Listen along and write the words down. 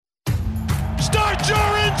start your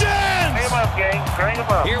engines! Bring 'em up, gang. Bring 'em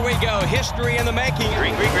up. Here we go. History in the making.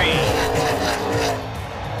 Green, green, green.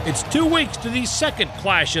 It's 2 weeks to the second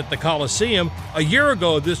clash at the Coliseum. A year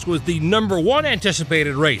ago, this was the number one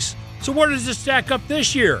anticipated race. So where does it stack up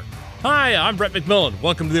this year? Hi, I'm Brett McMillan.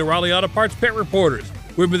 Welcome to the O'Reilly Auto Parts Pit Reporters.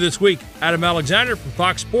 With me this week, Adam Alexander from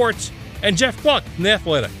Fox Sports and Jeff Gluck from The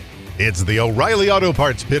Athletic. It's the O'Reilly Auto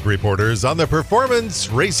Parts Pit Reporters on the Performance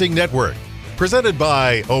Racing Network. Presented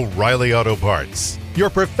by O'Reilly Auto Parts,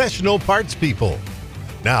 your professional parts people.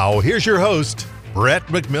 Now, here's your host, Brett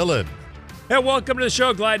McMillan. Hey, welcome to the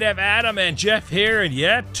show. Glad to have Adam and Jeff here. And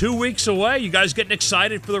yeah, 2 weeks away. You guys getting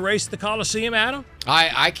excited for the race at the Coliseum, Adam?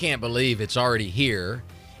 I can't believe it's already here.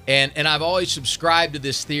 And I've always subscribed to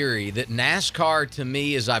this theory that NASCAR, to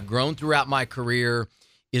me, as I've grown throughout my career,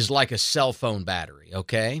 is like a cell phone battery,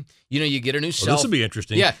 okay? You know, you get a new cell phone. This will be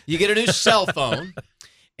interesting. Yeah, you get a new cell phone,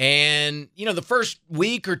 and, you know, the first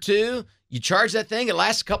week or two, you charge that thing, it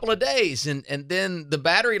lasts a couple of days, and then the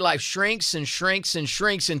battery life shrinks and shrinks and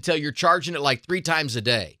shrinks until you're charging it like 3 times a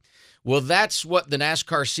day. Well, that's what the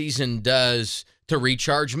NASCAR season does to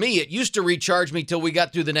recharge me. It used to recharge me till we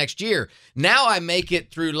got through the next year. Now I make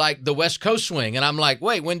it through like the West Coast swing, and I'm like,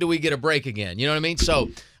 wait, when do we get a break again? You know what I mean? So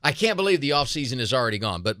I can't believe the offseason is already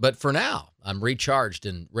gone. But for now, I'm recharged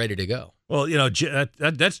and ready to go. Well, you know,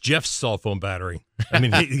 that's Jeff's cell phone battery. I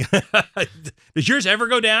mean, does yours ever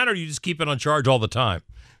go down, or do you just keep it on charge all the time?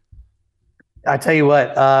 I tell you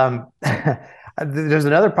what, there's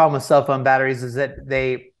another problem with cell phone batteries is that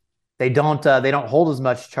they don't hold as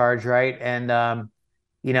much charge, right? And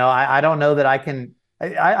you know, I don't know that I can.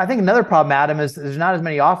 I think another problem, Adam, is there's not as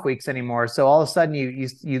many off weeks anymore. So all of a sudden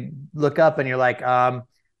you look up and you're like,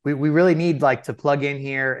 we really need like to plug in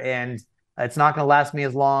here, and it's not going to last me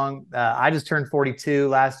as long. I just turned 42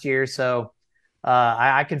 last year, so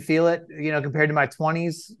I can feel it, you know, compared to my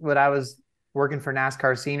 20s when I was working for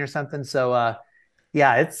NASCAR scene or something. So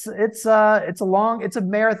yeah, it's a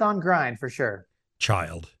marathon grind for sure.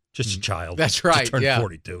 Just a child. That's right. Just turned yeah.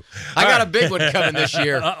 42. I got a big one coming this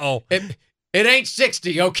year. Uh-oh. It ain't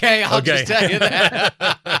 60, okay? I'll just tell you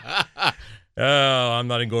that. Oh, I'm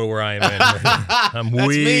not even going to where I am. I'm That's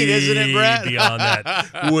way mean, isn't it, Brett? beyond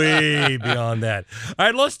that. Way beyond that. All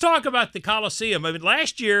right, let's talk about the Coliseum. I mean,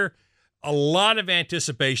 last year, a lot of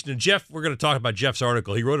anticipation. And Jeff, we're going to talk about Jeff's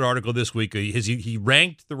article. He wrote an article this week. He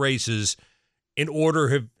ranked the races in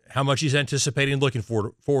order of how much he's anticipating and looking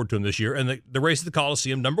forward to him this year. And the race at the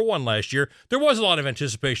Coliseum, number one last year. There was a lot of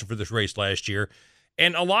anticipation for this race last year.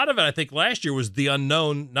 And a lot of it, I think, last year was the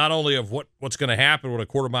unknown, not only of what's going to happen with a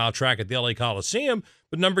quarter-mile track at the LA Coliseum,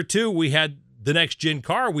 but number two, we had the next-gen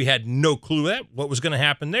car. We had no clue what was going to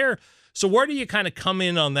happen there. So where do you kind of come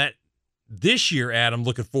in on that this year, Adam,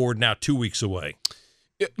 looking forward now 2 weeks away?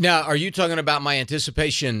 Now, are you talking about my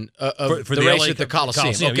anticipation of for the the race LA at the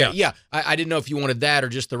Coliseum? Okay, yeah. I didn't know if you wanted that or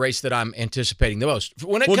just the race that I'm anticipating the most.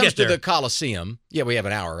 When it comes to the Coliseum, yeah, we have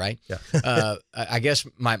an hour, right? Yeah. I guess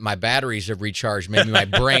my batteries have recharged. Maybe my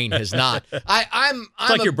brain has not. I'm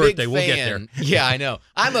like your birthday. We'll get there. Yeah, I know.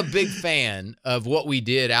 I'm a big fan of what we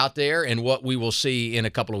did out there and what we will see in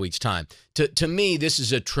a couple of weeks' time. To me, this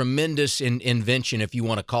is a tremendous invention, if you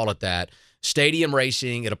want to call it that. Stadium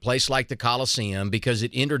racing at a place like the Coliseum, because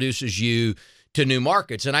it introduces you to new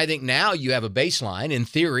markets. And I think now you have a baseline. In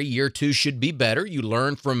theory, year 2 should be better. You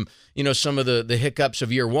learn from, you know, some of the hiccups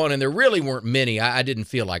of year 1, and there really weren't many. I didn't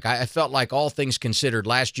feel like. I felt like all things considered,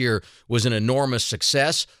 last year was an enormous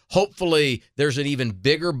success. Hopefully there's an even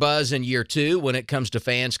bigger buzz in year 2 when it comes to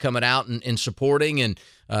fans coming out and supporting. And,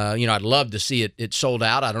 you know, I'd love to see it sold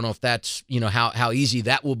out. I don't know if that's, you know, how easy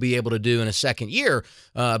that will be able to do in a second year.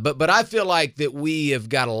 But I feel like that we have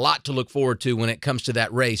got a lot to look forward to when it comes to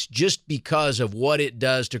that race, just because of what it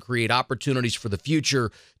does to create opportunities for the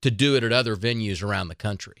future to do it at other venues around the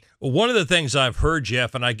country. Well, one of the things I've heard,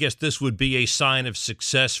 Jeff, and I guess this would be a sign of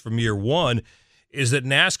success from year 1, is that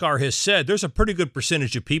NASCAR has said there's a pretty good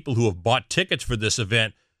percentage of people who have bought tickets for this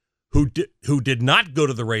event who did not go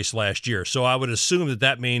to the race last year. So I would assume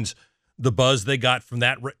that means the buzz they got from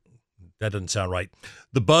that doesn't sound right.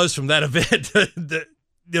 The buzz from that event that,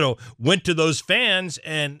 you know, went to those fans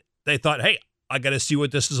and they thought, hey, I got to see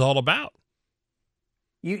what this is all about.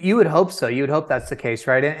 You would hope so. You would hope that's the case,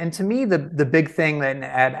 right? And to me, the big thing that, and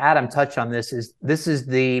Adam touched on this is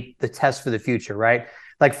the test for the future, right?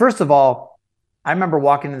 Like, first of all, I remember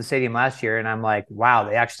walking into the stadium last year and I'm like, wow,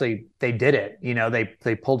 they did it. You know,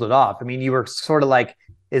 they pulled it off. I mean, you were sort of like,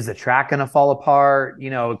 is the track going to fall apart?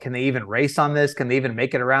 You know, can they even race on this? Can they even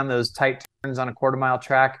make it around those tight turns on a quarter-mile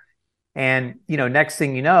track? And, you know, next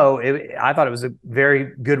thing you know, I thought it was a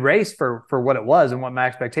very good race for what it was and what my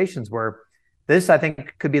expectations were. this I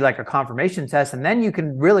think could be like a confirmation test. And then you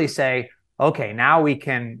can really say, okay, now we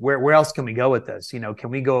can, where else can we go with this? Can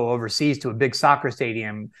we go overseas to a big soccer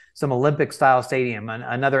stadium, some Olympic style stadium,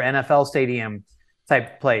 another NFL stadium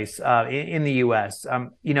type place in the US?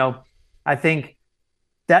 I think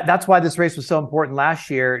that's why this race was so important last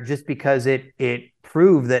year, just because it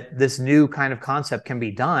proved that this new kind of concept can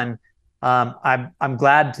be done. I'm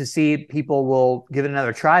glad to see people will give it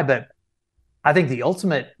another try, but I think the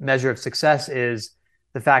ultimate measure of success is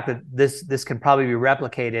the fact that this can probably be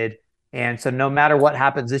replicated. And so no matter what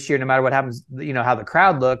happens this year, no matter what happens, how the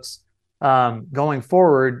crowd looks going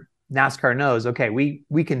forward, NASCAR knows, okay,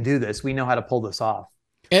 we can do this. We know how to pull this off.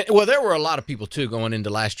 And, well, there were a lot of people, too, going into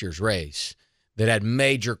last year's race that had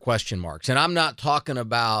major question marks. And I'm not talking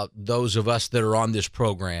about those of us that are on this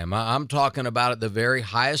program. I'm talking about at the very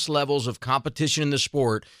highest levels of competition in the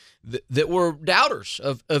sport that were doubters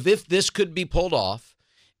of if this could be pulled off.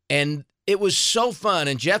 And it was so fun,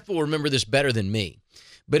 and Jeff will remember this better than me,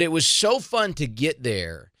 but it was so fun to get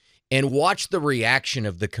there and watch the reaction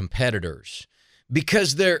of the competitors,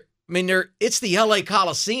 because it's the LA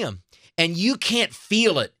Coliseum, and you can't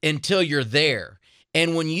feel it until you're there.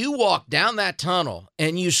 And when you walked down that tunnel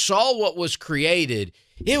and you saw what was created,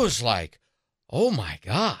 it was like, oh my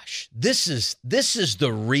gosh, this is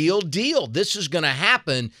the real deal. This is going to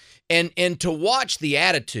happen. And to watch the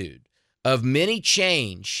attitude of many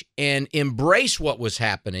change and embrace what was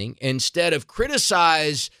happening instead of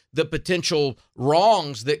criticize the potential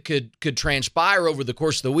wrongs that could transpire over the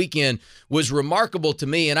course of the weekend was remarkable to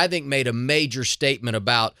me, and I think made a major statement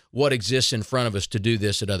about what exists in front of us to do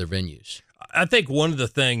this at other venues. I think one of the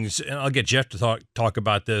things, and I'll get Jeff to talk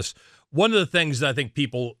about this, one of the things that I think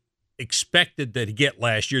people expected to get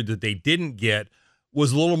last year that they didn't get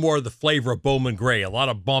was a little more of the flavor of Bowman Gray, a lot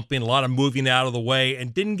of bumping, a lot of moving out of the way,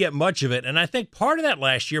 and didn't get much of it. And I think part of that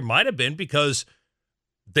last year might have been because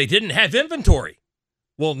they didn't have inventory.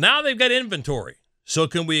 Well, now they've got inventory. So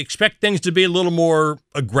can we expect things to be a little more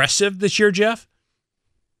aggressive this year, Jeff?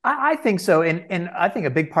 I think so. And I think a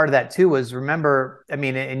big part of that too was, remember,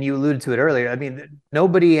 and you alluded to it earlier,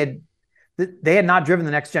 they had not driven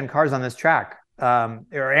the next gen cars on this track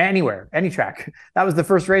or anywhere, any track. That was the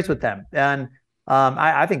first race with them. And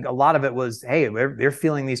I think a lot of it was, hey, they're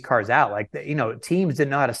feeling these cars out. Like, teams didn't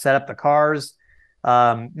know how to set up the cars.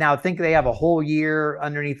 Now I think they have a whole year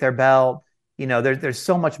underneath their belt. There's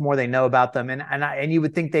so much more they know about them. And you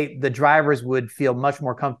would think the drivers would feel much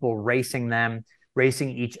more comfortable racing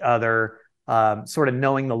each other, sort of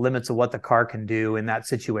knowing the limits of what the car can do in that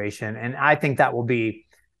situation. And I think that will be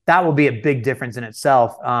a big difference in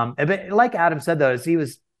itself. But like Adam said, though, as he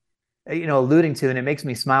was, alluding to, and it makes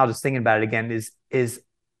me smile just thinking about it again, is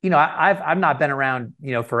I've not been around,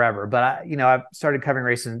 forever, but I've started covering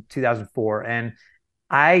racing in 2004, and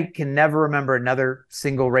I can never remember another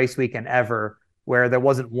single race weekend ever where there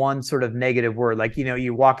wasn't one sort of negative word. Like,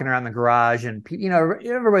 you're walking around the garage and,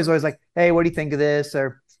 everybody's always like, hey, what do you think of this?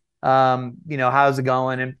 Or, how's it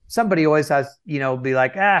going? And somebody always has, be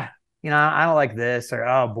like, I don't like this, or,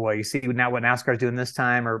 oh boy, you see now what NASCAR's doing this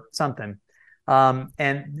time, or something.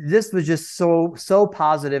 And this was just so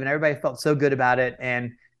positive, and everybody felt so good about it.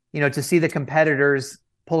 And, to see the competitors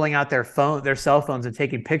pulling out their cell phones and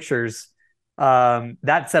taking pictures,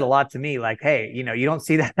 that said a lot to me. Like, hey, you don't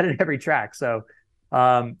see that at every track. So,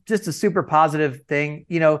 just a super positive thing.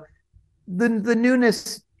 The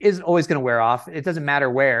newness is always going to wear off. It doesn't matter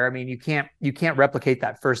where. You can't replicate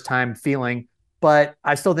that first time feeling, but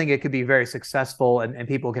I still think it could be very successful, and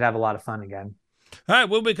people could have a lot of fun again. All right,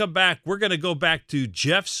 when we come back, we're going to go back to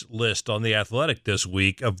Jeff's list on The Athletic this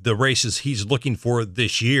week of the races he's looking forward to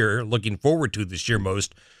this year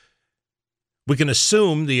most. We can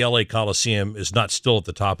assume the LA Coliseum is not still at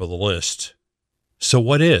the top of the list. So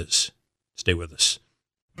what is? Stay with us.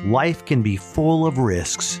 Life can be full of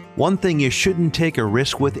risks. One thing you shouldn't take a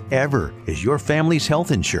risk with ever is your family's health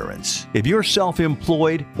insurance. If you're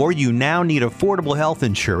self-employed or you now need affordable health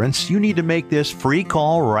insurance, you need to make this free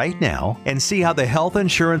call right now and see how the Health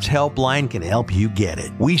Insurance Helpline can help you get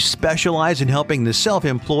it. We specialize in helping the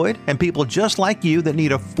self-employed and people just like you that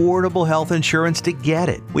need affordable health insurance to get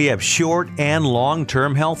it. We have short and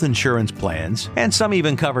long-term health insurance plans, and some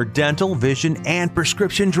even cover dental, vision, and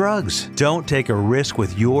prescription drugs. Don't take a risk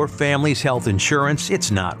with your family's health insurance.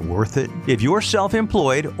 It's not worth it. If you're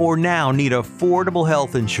self-employed or now need affordable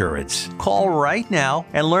health insurance, call right now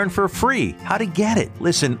and learn for free how to get it.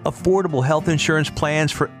 Listen, affordable health insurance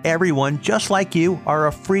plans for everyone just like you are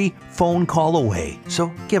a free phone call away.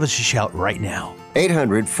 So give us a shout right now.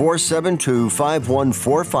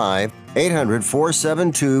 800-472-5145.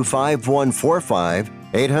 800-472-5145.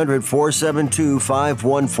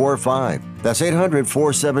 800-472-5145. That's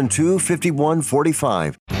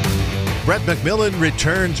 800-472-5145. Brett McMillan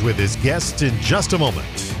returns with his guests in just a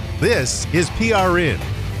moment. This is PRN,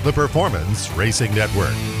 the Performance Racing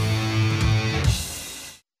Network.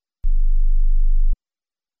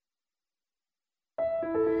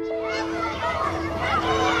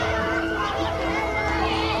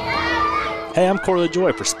 Hey, I'm Corley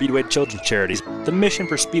Joy for Speedway Children's Charities. The mission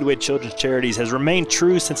for Speedway Children's Charities has remained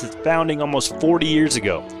true since its founding almost 40 years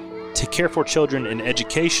ago: to care for children in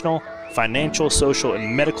educational, financial, social,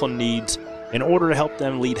 and medical needs in order to help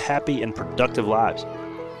them lead happy and productive lives.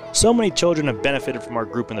 So many children have benefited from our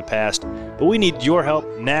group in the past, but we need your help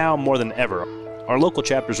now more than ever. Our local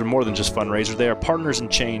chapters are more than just fundraisers. They are partners in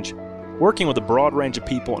change, working with a broad range of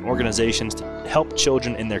people and organizations to help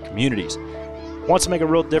children in their communities. Want to make a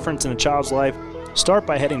real difference in a child's life? Start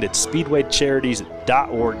by heading to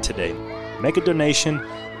speedwaycharities.org today. Make a donation,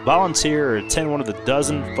 volunteer, or attend one of the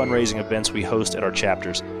dozen fundraising events we host at our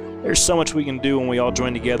chapters. There's so much we can do when we all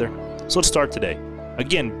join together, so let's start today.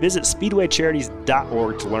 Again, visit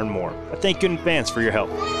speedwaycharities.org to learn more. I thank you in advance for your help.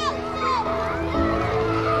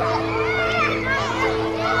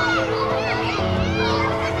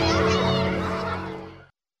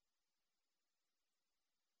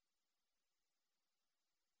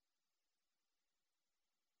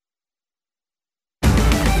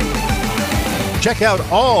 Check out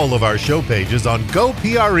all of our show pages on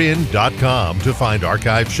GoPRN.com to find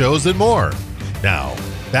archive shows and more. Now,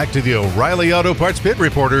 back to the O'Reilly Auto Parts Pit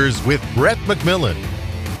Reporters with Brett McMillan.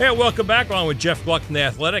 Hey, welcome back, along with Jeff Gluck from The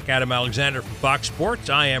Athletic, Adam Alexander from Fox Sports.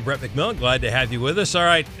 I am Brett McMillan. Glad to have you with us. All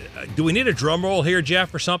right, do we need a drum roll here,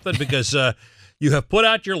 Jeff, or something? Because you have put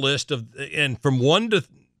out your list of, and from 1 to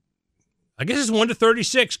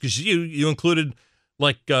 36, because you included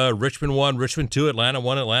like Richmond 1, Richmond 2, Atlanta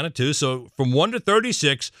 1, Atlanta 2. So from 1 to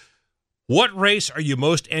 36, what race are you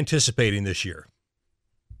most anticipating this year?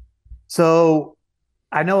 So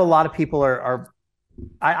I know a lot of people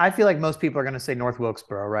I feel like most people are going to say North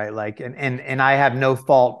Wilkesboro, right? Like, and I have no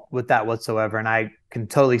fault with that whatsoever. And I can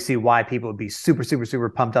totally see why people would be super, super, super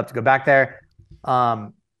pumped up to go back there.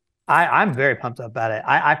 I'm very pumped up about it.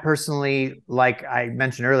 I personally, like I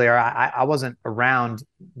mentioned earlier, I wasn't around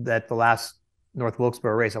at the last North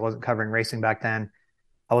Wilkesboro race. I wasn't covering racing back then.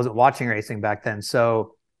 I wasn't watching racing back then.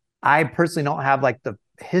 So I personally don't have like the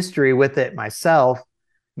history with it myself.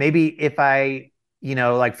 Maybe if like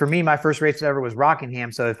for me, my first race ever was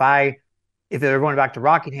Rockingham. So if they were going back to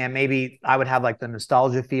Rockingham, maybe I would have like the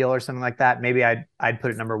nostalgia feel or something like that. Maybe I'd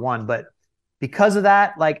put it number one. But because of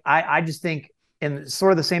that, like I just think, and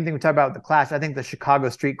sort of the same thing we talked about with the Clash, I think the Chicago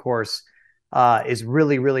Street Course is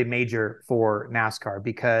really, really major for NASCAR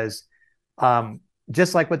because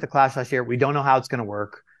just like with the Clash last year, we don't know how it's going to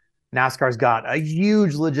work. NASCAR's got a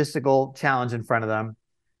huge logistical challenge in front of them.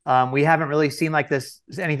 We haven't really seen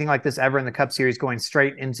anything like this ever in the Cup Series, going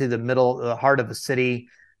straight into the heart of the city,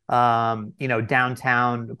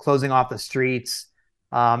 downtown, closing off the streets,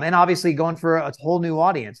 and obviously going for a whole new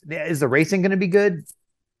audience. Is the racing going to be good?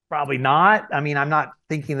 Probably not. I mean, I'm not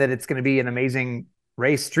thinking that it's going to be an amazing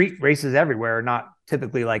race. Street races everywhere are not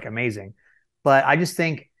typically like amazing, but I just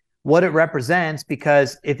think what it represents,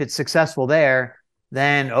 because if it's successful there,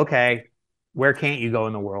 then okay, where can't you go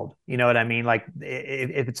in the world? You know what I mean? Like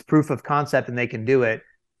if it's proof of concept and they can do it,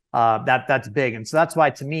 that's big. And so that's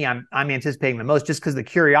why, to me, I'm anticipating the most, just because the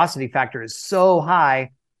curiosity factor is so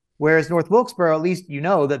high. Whereas North Wilkesboro, at least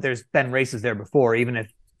that there's been races there before, even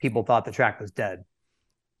if people thought the track was dead.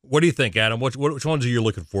 What do you think, Adam? Which ones are you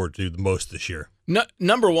looking forward to the most this year?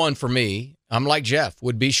 Number one for me, I'm like Jeff,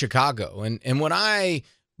 would be Chicago. And when I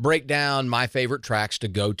break down my favorite tracks to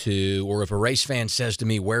go to, or if a race fan says to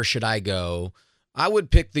me, where should I go? I would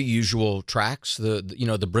pick the usual tracks, the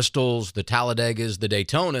Bristols, the Talladegas, the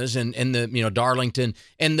Daytonas, and the Darlington.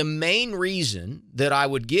 And the main reason that I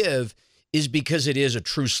would give is because it is a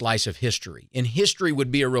true slice of history. And history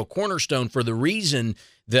would be a real cornerstone for the reason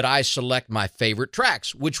that I select my favorite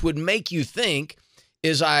tracks, which would make you think,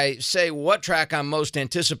 as I say what track I'm most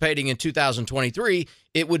anticipating in 2023,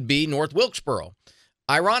 it would be North Wilkesboro.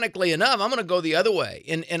 Ironically enough, I'm going to go the other way.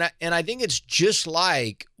 And I think it's just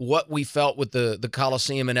like what we felt with the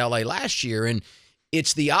Coliseum in LA last year. And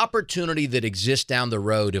it's the opportunity that exists down the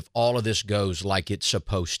road if all of this goes like it's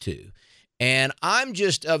supposed to. And I'm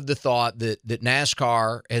just of the thought that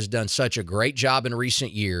NASCAR has done such a great job in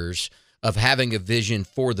recent years of having a vision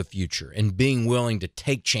for the future and being willing to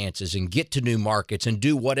take chances and get to new markets and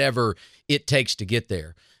do whatever it takes to get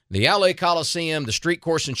there. The LA Coliseum, the street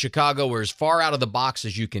course in Chicago are as far out of the box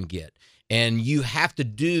as you can get. And you have to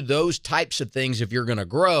do those types of things if you're going to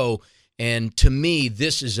grow. And to me,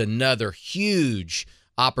 this is another huge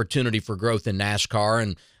opportunity for growth in NASCAR,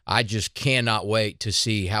 and I just cannot wait to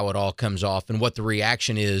see how it all comes off and what the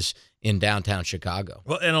reaction is in downtown Chicago.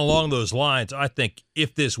 Well, and along those lines, I think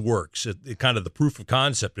if this works, kind of the proof of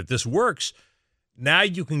concept, if this works, now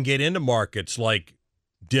you can get into markets like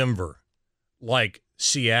Denver, like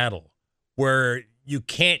Seattle, where you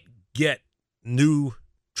can't get new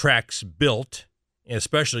tracks built,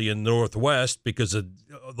 especially in the Northwest, because of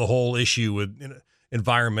the whole issue with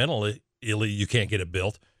environmentally, you can't get it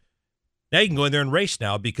built. Now you can go in there and race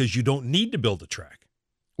now because you don't need to build a track.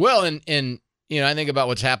 Well, and I think about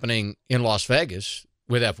what's happening in Las Vegas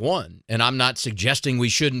with F1, and I'm not suggesting we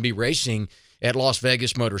shouldn't be racing at Las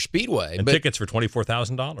Vegas Motor Speedway. And tickets for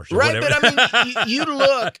 $24,000. Right, whatever. But I mean,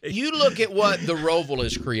 you look at what the Roval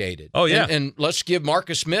has created. Oh, yeah. And let's give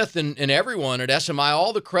Marcus Smith and everyone at SMI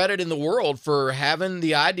all the credit in the world for having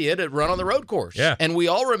the idea to run on the road course. Yeah. And we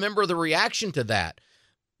all remember the reaction to that.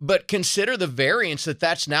 But consider the variance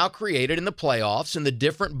that's now created in the playoffs and the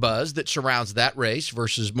different buzz that surrounds that race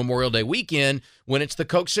versus Memorial Day weekend when it's the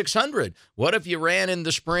Coke 600. What if you ran in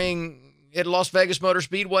the spring at Las Vegas Motor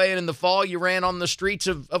Speedway, and in the fall you ran on the streets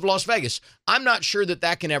of Las Vegas? I'm not sure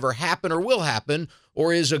that can ever happen or will happen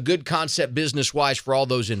or is a good concept business-wise for all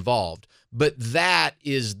those involved. But that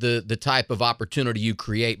is the type of opportunity you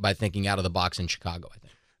create by thinking out of the box in Chicago, I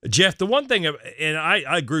think. Jeff, the one thing, and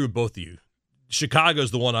I agree with both of you,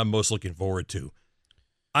 Chicago's the one I'm most looking forward to.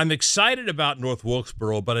 I'm excited about North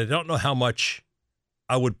Wilkesboro, but I don't know how much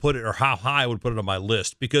I would put it or how high I would put it on my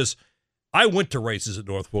list, because I went to races at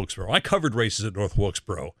North Wilkesboro. I covered races at North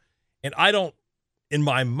Wilkesboro, and in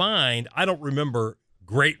my mind, I don't remember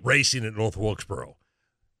great racing at North Wilkesboro.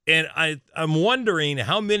 And I'm wondering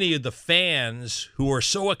how many of the fans who are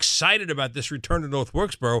so excited about this return to North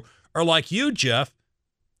Wilkesboro are like you, Jeff,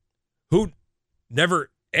 who never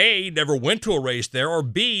went to a race there, or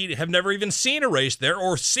B, have never even seen a race there,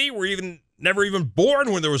 or C, were never even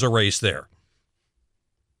born when there was a race there.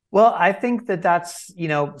 Well, I think that's,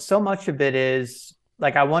 so much of it is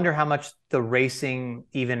like, I wonder how much the racing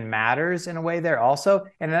even matters in a way there also.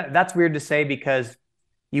 And that's weird to say, because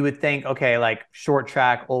you would think, okay, like short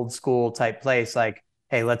track, old school type place, like,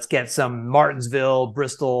 hey, let's get some Martinsville,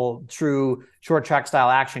 Bristol, true short track style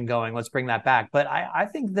action going. Let's bring that back. But I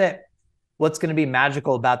think that what's going to be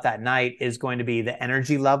magical about that night is going to be the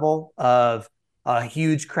energy level of a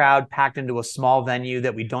huge crowd packed into a small venue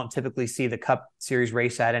that we don't typically see the Cup Series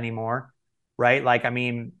race at anymore, right? Like, I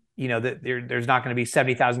mean, there's not going to be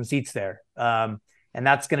 70,000 seats there. And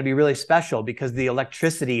that's going to be really special because the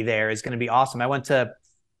electricity there is going to be awesome. I went to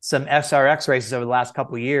some SRX races over the last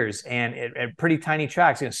couple of years, and at pretty tiny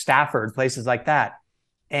tracks, Stafford, places like that.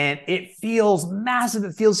 And it feels massive.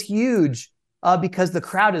 It feels huge because the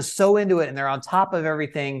crowd is so into it and they're on top of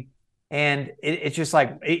everything. And it's just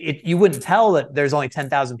like, you wouldn't tell that there's only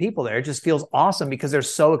 10,000 people there. It just feels awesome because they're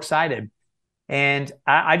so excited. And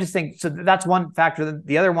I just think, so that's one factor.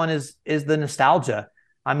 The other one is the nostalgia.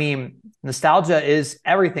 I mean, nostalgia is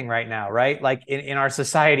everything right now, right? Like in our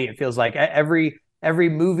society, it feels like every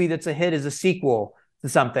movie that's a hit is a sequel to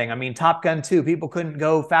something. I mean, Top Gun 2, people couldn't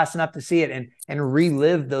go fast enough to see it and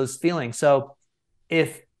relive those feelings. So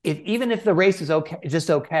even if the race is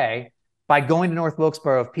okay, by going to North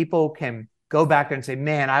Wilkesboro, if people can go back there and say,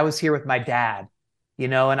 man, I was here with my dad,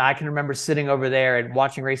 and I can remember sitting over there and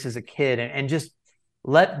watching races as a kid, and just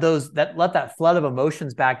let that flood of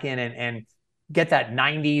emotions back in and get that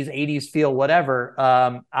 90s, 80s feel, whatever.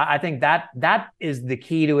 I think that is the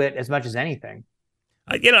key to it as much as anything.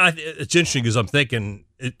 It's interesting because I'm thinking,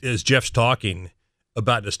 as Jeff's talking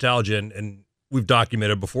about nostalgia, and we've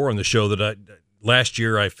documented before on the show that last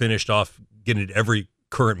year I finished off getting to every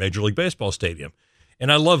current Major League Baseball stadium.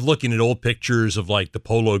 And I love looking at old pictures of like the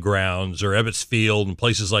Polo Grounds or Ebbets Field and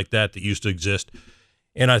places like that used to exist.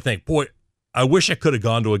 And I think, boy, I wish I could have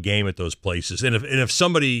gone to a game at those places. And if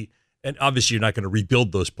somebody, and obviously you're not going to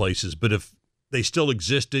rebuild those places, but if they still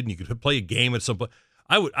existed and you could play a game at some place,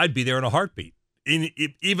 I'd be there in a heartbeat.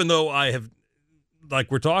 Even though I have,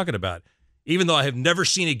 like we're talking about, even though I have never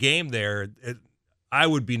seen a game there, I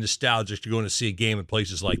would be nostalgic to go to see a game in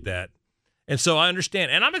places like that. And so I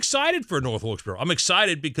understand. And I'm excited for North Wilkesboro. I'm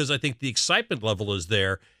excited because I think the excitement level is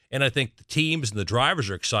there, and I think the teams and the drivers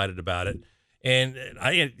are excited about it. And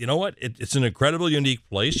you know what? It's an incredibly unique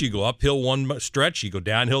place. You go uphill one stretch, you go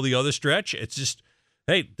downhill the other stretch. It's just,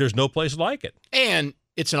 hey, there's no place like it. And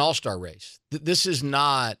it's an all-star race. This is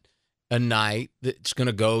not a night that's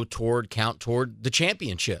going to count toward the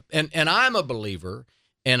championship. And I'm a believer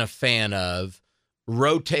and a fan of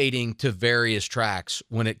rotating to various tracks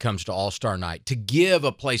when it comes to All-Star Night, to give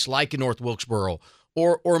a place like in North Wilkesboro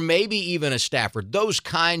or maybe even a Stafford, those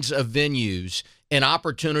kinds of venues, an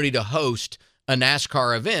opportunity to host a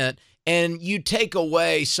NASCAR event, and you take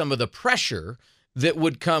away some of the pressure that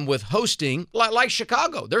would come with hosting, like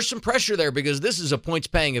Chicago. There's some pressure there because this is a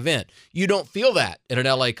points-paying event. You don't feel that at an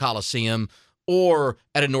LA Coliseum or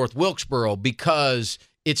at a North Wilkesboro because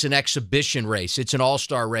it's an exhibition race. It's an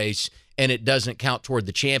all-star race, and it doesn't count toward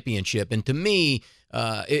the championship. And to me,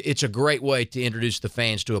 it's a great way to introduce the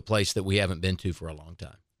fans to a place that we haven't been to for a long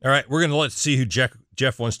time. All right, we're going to let's see who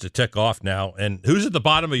Jeff wants to tick off now. And who's at the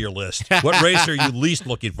bottom of your list? What race are you least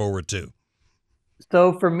looking forward to?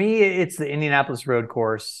 So for me, it's the Indianapolis Road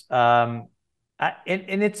Course. And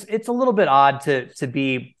it's a little bit odd to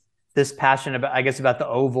be this passionate about, I guess, about the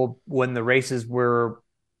oval when the races were,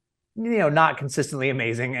 not consistently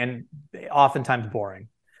amazing and oftentimes boring.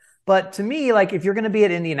 But to me, like, if you're going to be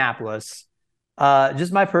at Indianapolis,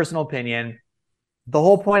 just my personal opinion, the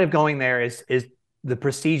whole point of going there is the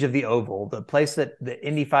prestige of the oval, the place that the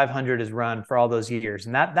Indy 500 has run for all those years.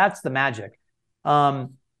 And that's the magic. The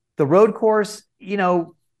road course,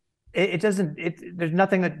 it doesn't, there's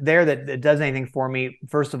nothing there that does anything for me.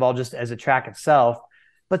 First of all, just as a track itself.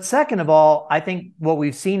 But second of all, I think what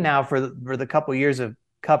we've seen now for the couple of years of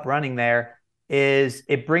Cup running there is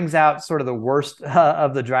it brings out sort of the worst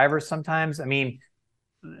of the drivers sometimes. I mean,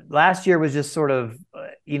 last year was just sort of,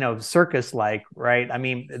 circus-like, right? I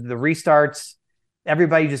mean, the restarts,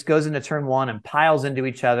 everybody just goes into turn one and piles into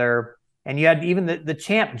each other. And you had even the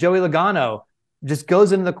champ, Joey Logano, just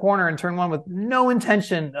goes into the corner in turn one with no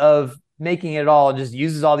intention of making it at all and just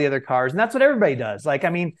uses all the other cars. And that's what everybody does. Like, I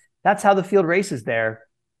mean, that's how the field races there.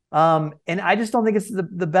 And I just don't think it's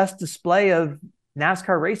the best display of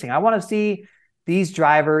NASCAR racing. I want to see these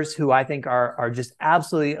drivers who I think are just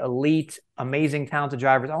absolutely elite, amazing, talented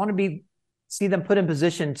drivers. I want to see them put in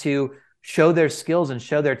position to show their skills and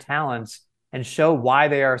show their talents and show why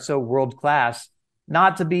they are so world-class,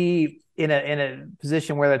 not to be in a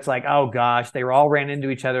position where it's like, oh gosh, they all ran into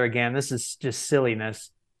each other again. This is just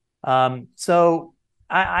silliness. So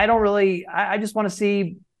I don't really, I just want to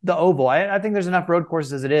see the oval. I think there's enough road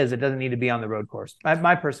courses as it is. It doesn't need to be on the road course.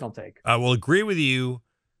 My personal take. I will agree with you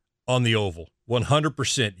on the oval.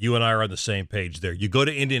 100%. You and I are on the same page there. You go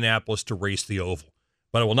to Indianapolis to race the oval,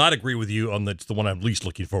 but I will not agree with you on the one I'm least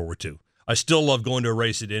looking forward to. I still love going to a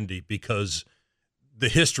race at Indy because the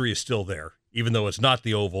history is still there, even though it's not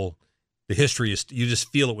the oval. The history is, you just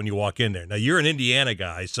feel it when you walk in there. Now, you're an Indiana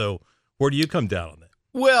guy, so where do you come down on that?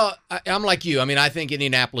 Well, I'm like you. I mean, I think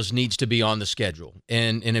Indianapolis needs to be on the schedule.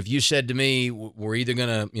 And if you said to me, we're either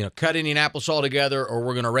going to cut Indianapolis altogether or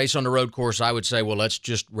we're going to race on the road course, I would say, well, let's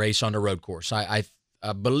just race on the road course. I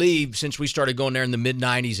believe since we started going there in the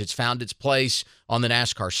mid-'90s, it's found its place on the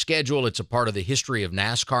NASCAR schedule. It's a part of the history of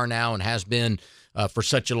NASCAR now and has been for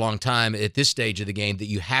such a long time at this stage of the game that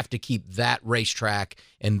you have to keep that racetrack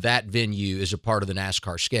and that venue as a part of the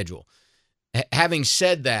NASCAR schedule. Having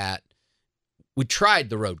said that, we tried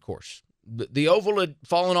the road course. The oval had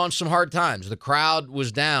fallen on some hard times. The crowd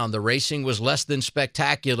was down. The racing was less than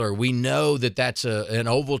spectacular. We know that that's an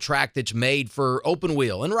oval track that's made for open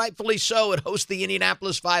wheel, and rightfully so. It hosts the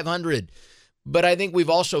Indianapolis 500. But I think we've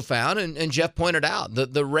also found, and Jeff pointed out,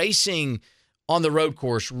 the racing on the road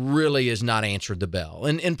course really has not answered the bell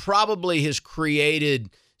and probably has created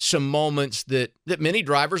some moments that many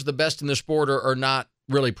drivers, the best in the sport, are not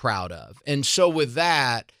really proud of. And so with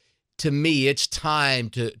that, to me, it's time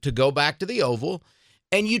to go back to the oval,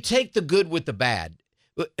 and you take the good with the bad.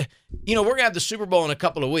 We're going to have the Super Bowl in a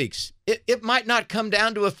couple of weeks. It might not come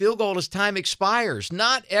down to a field goal as time expires.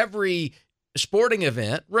 Not every sporting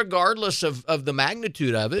event, regardless of the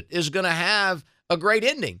magnitude of it, is going to have a great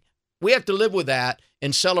ending. We have to live with that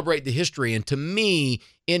and celebrate the history. And to me,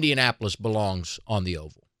 Indianapolis belongs on the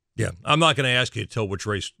oval. Yeah, I'm not going to ask you to tell which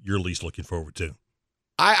race you're least looking forward to.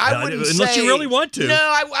 I wouldn't unless say, you really want to. No,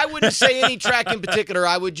 I wouldn't say any track in particular.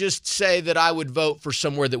 I would just say that I would vote for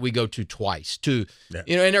somewhere that we go to twice. And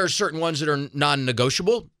there are certain ones that are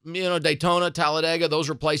non-negotiable. Daytona, Talladega, those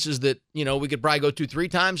are places that, we could probably go to 3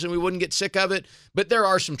 times and we wouldn't get sick of it. But there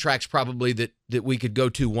are some tracks probably that we could go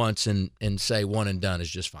to once and say one and done is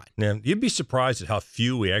just fine. Yeah, you'd be surprised at how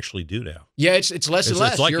few we actually do now. Yeah, it's less and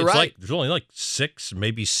less. You're right. There's only 6,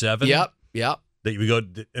 maybe 7. Yep. That we go,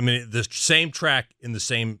 the same track in the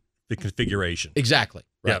same configuration. Exactly.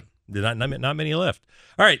 Right. Yeah, not many left.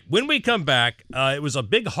 All right, when we come back, it was a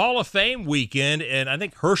big Hall of Fame weekend, and I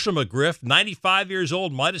think Hershel McGriff, 95 years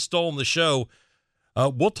old, might have stolen the show.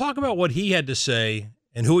 We'll talk about what he had to say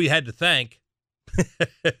and who he had to thank.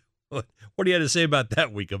 What do you have to say about that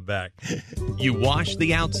when we come back? You wash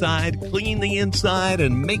the outside, clean the inside,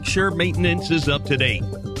 and make sure maintenance is up to date.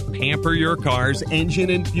 Pamper your car's engine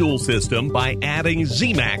and fuel system by adding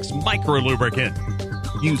Z-Max Micro Lubricant.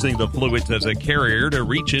 Using the fluids as a carrier to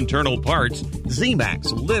reach internal parts,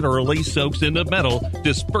 Z-Max literally soaks into metal,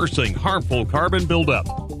 dispersing harmful carbon buildup.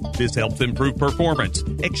 This helps improve performance,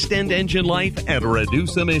 extend engine life, and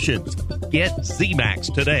reduce emissions. Get Z-Max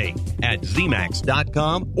today at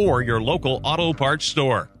zmax.com or your local auto parts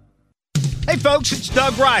store. Hey folks, it's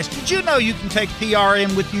Doug Rice. Did you know you can take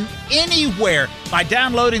PRN with you anywhere? By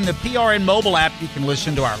downloading the PRN mobile app, you can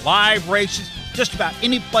listen to our live races just about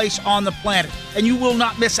any place on the planet, and you will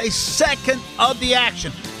not miss a second of the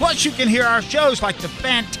action. Plus, you can hear our shows like the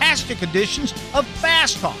fantastic editions of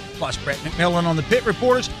Fast Talk, plus Brett McMillan on the Pit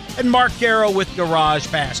Reporters and Mark Garrow with Garage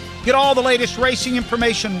Pass. Get all the latest racing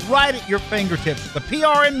information right at your fingertips. The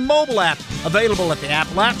PRN mobile app, available at the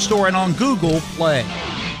Apple App Store and on Google Play.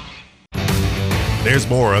 There's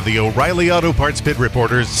more of the O'Reilly Auto Parts Pit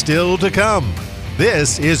Reporters still to come.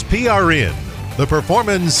 This is PRN, the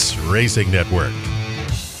Performance Racing Network.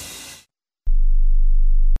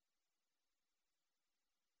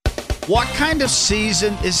 What kind of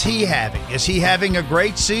season is he having? Is he having a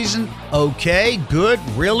great season? Okay, good,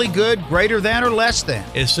 really good, greater than, or less than?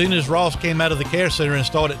 As soon as Ross came out of the care center and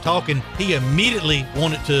started talking, he immediately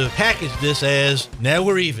wanted to package this as, now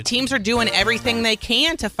we're even. Teams are doing everything they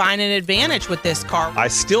can to find an advantage with this car. I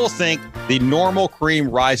still think the normal cream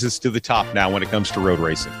rises to the top now when it comes to road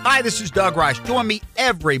racing. Hi, this is Doug Rice. Join me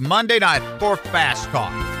every Monday night for Fast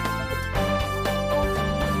Talk.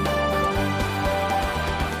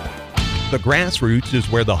 The Grassroots is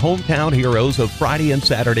where the hometown heroes of Friday and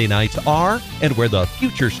Saturday nights are, and where the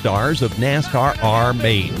future stars of NASCAR are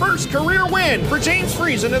made. First career win for James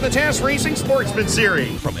Friesen of the TAS Racing Sportsman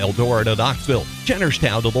Series. From Eldora to Knoxville,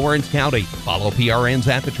 Jennerstown to Lawrence County, follow PRN's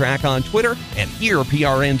At the Track on Twitter and hear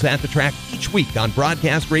PRN's At the Track each week on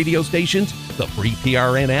broadcast radio stations, the free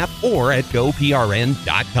PRN app, or at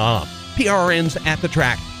goprn.com. PRN's At the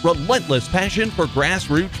Track, relentless passion for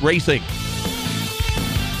grassroots racing.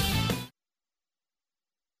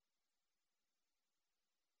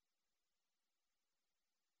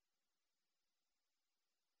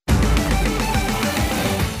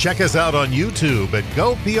 Check us out on YouTube at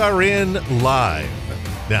GoPRN Live.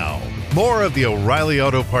 Now, more of the O'Reilly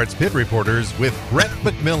Auto Parts Pit Reporters with Brett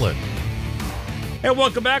McMillan. And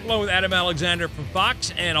welcome back, along with Adam Alexander from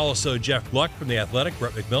Fox and also Jeff Gluck from The Athletic.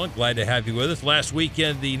 Brett McMillan, glad to have you with us. Last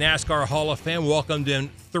weekend, the NASCAR Hall of Fame welcomed in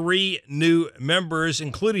 3 new members,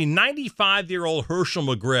 including 95-year-old Herschel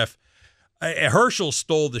McGriff. Herschel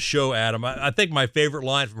stole the show, Adam. I think my favorite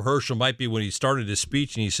line from Herschel might be when he started his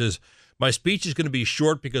speech, and he says, "My speech is going to be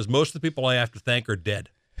short because most of the people I have to thank are dead."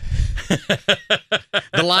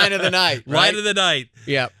 The line of the night, right? Line of the night.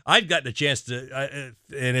 Yeah. I've gotten a chance to,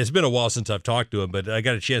 and it's been a while since I've talked to him, but I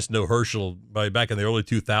got a chance to know Herschel back in the early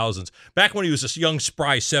 2000s, back when he was a young,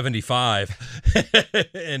 spry 75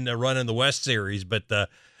 and running the West Series. But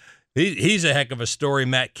he's a heck of a story.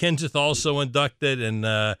 Matt Kenseth also inducted, and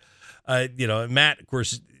Matt, of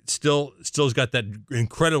course, still's got that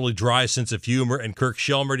incredibly dry sense of humor, and Kirk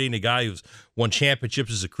Shelmerdine, a guy who's won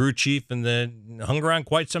championships as a crew chief and then hung around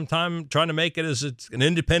quite some time trying to make it as an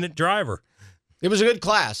independent driver. It was a good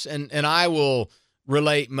class, and I will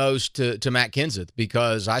relate most to Matt Kenseth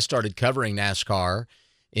because I started covering NASCAR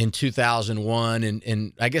in 2001,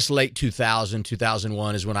 and I guess late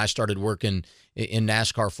 2001 is when I started working in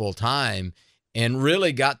NASCAR full time, and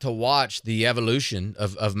really got to watch the evolution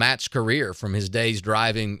of Matt's career from his days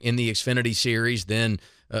driving in the Xfinity Series, then,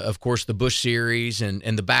 of course, the Busch Series, and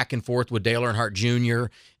the back and forth with Dale Earnhardt Jr.,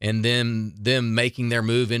 and then them making their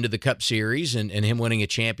move into the Cup Series and him winning a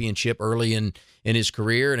championship early in his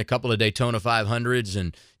career and a couple of Daytona 500s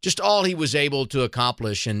and just all he was able to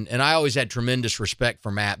accomplish. And I always had tremendous respect for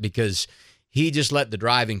Matt because he just let the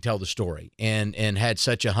driving tell the story and had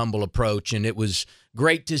such a humble approach. And it was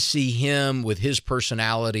great to see him with his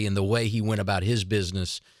personality and the way he went about his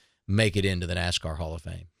business make it into the NASCAR Hall of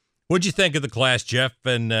Fame. What'd you think of the class, Jeff?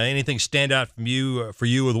 And anything stand out for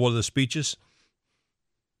you with one of the speeches?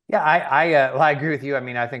 Yeah, I agree with you. I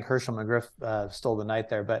mean, I think Herschel McGriff stole the night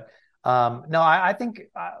there. But no, I think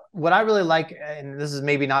what I really like, and this is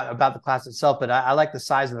maybe not about the class itself, but I like the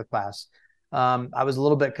size of the class. I was a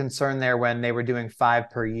little bit concerned there when they were doing 5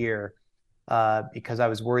 per year because I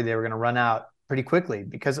was worried they were going to run out pretty quickly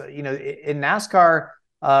because, in NASCAR,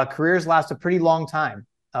 careers last a pretty long time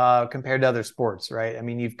compared to other sports, right? I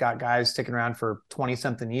mean, you've got guys sticking around for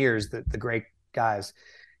 20-something years, the great guys.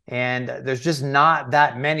 And there's just not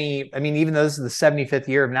that many. I mean, even though this is the 75th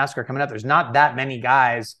year of NASCAR coming up, there's not that many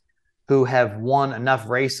guys who have won enough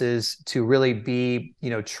races to really be,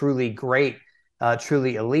 truly great,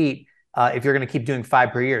 truly elite. if you're going to keep doing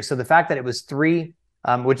 5 per year. So the fact that it was 3,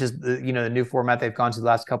 which is the new format they've gone to the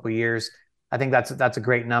last couple of years, I think that's a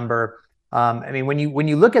great number. I mean, when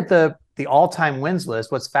you look at the all-time wins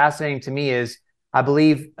list, what's fascinating to me is I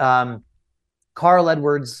believe Carl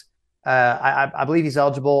Edwards, I believe he's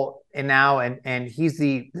eligible now, and he's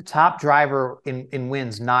the top driver in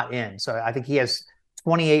wins not in. So I think he has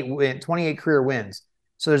 28 career wins.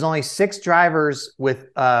 So there's only 6 drivers with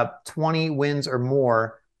 20 wins or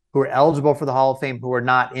more who are eligible for the Hall of Fame who are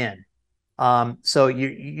not in. So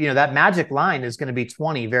you know that magic line is going to be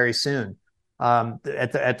 20 very soon.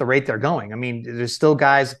 At the rate they're going. I mean, there's still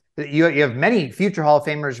guys you have many future Hall of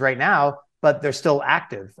Famers right now, but they're still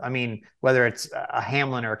active. I mean, whether it's a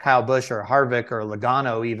Hamlin or a Kyle Busch or a Harvick or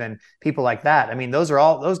Logano, even people like that. I mean, those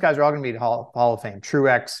guys are all going to be Hall of Fame.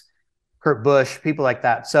 Truex, Kurt Busch, people like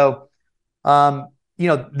that. So,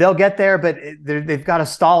 they'll get there, but they've got to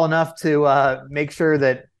stall enough to make sure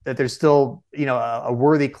that there's still, a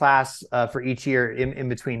worthy class for each year in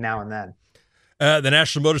between now and then. The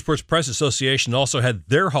National Motorsports Press Association also had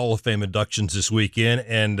their Hall of Fame inductions this weekend,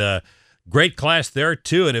 and great class there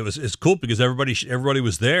too. And it's cool because everybody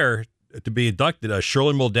was there to be inducted.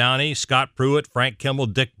 Shirley Muldowney, Scott Pruitt, Frank Kimmel,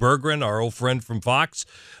 Dick Berggren, our old friend from Fox.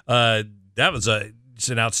 That was it's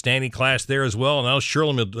an outstanding class there as well. And now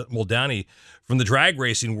Shirley Muldowney from the drag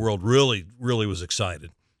racing world really, really was excited.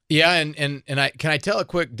 Yeah, and can I tell a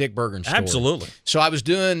quick Dick Berggren story? Absolutely. So I was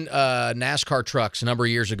doing NASCAR trucks a number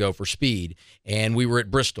of years ago for Speed, and we were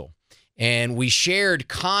at Bristol, and we shared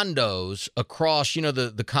condos across,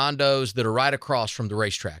 the condos that are right across from the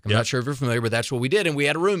racetrack. I'm not sure if you're familiar, but that's what we did, and we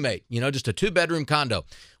had a roommate, just a 2-bedroom condo.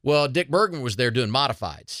 Well, Dick Berggren was there doing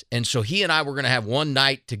modifieds, and so he and I were going to have one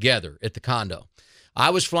night together at the condo. I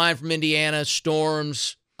was flying from Indiana,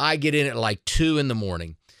 storms. I get in at like 2 in the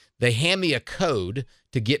morning. They hand me a code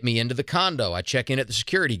to get me into the condo. I check in at the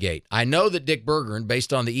security gate. I know that Dick Berggren,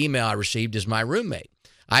 based on the email I received, is my roommate.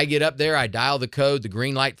 I get up there, I dial the code, the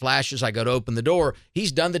green light flashes, I go to open the door.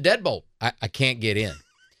 He's done the deadbolt. I can't get in.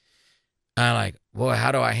 I'm like, boy,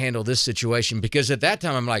 how do I handle this situation? Because at that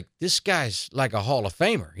time, I'm like, this guy's like a Hall of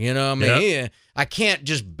Famer. I can't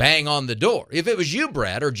just bang on the door. If it was you,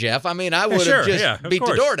 Brad, or Jeff, I would have just beat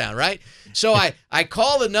the door down, right? So I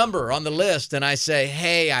call the number on the list, and I say,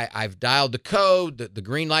 hey, I've dialed the code, the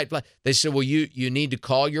green light. They said, well, you need to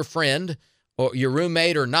call your friend or your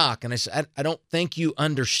roommate or knock. And I said, I don't think you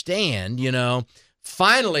understand,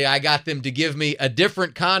 Finally, I got them to give me a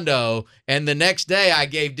different condo, and the next day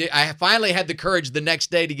I finally had the courage the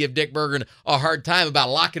next day to give Dick Berggren a hard time about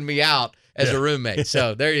locking me out as a roommate.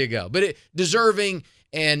 So there you go. But deserving,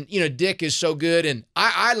 and Dick is so good, and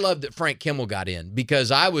I love that Frank Kimmel got in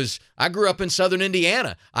because I grew up in Southern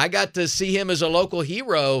Indiana. I got to see him as a local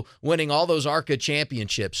hero winning all those ARCA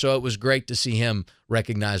championships, so it was great to see him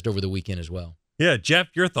recognized over the weekend as well. Yeah, Jeff,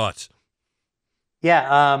 your thoughts?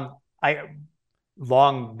 Yeah,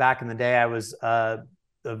 long back in the day, I was the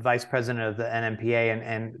vice president of the NMPA,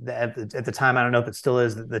 and at the time, I don't know if it still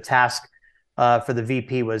is, the task for the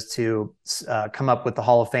VP was to come up with the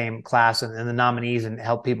Hall of Fame class and the nominees and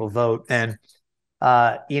help people vote. And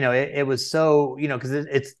it was so, because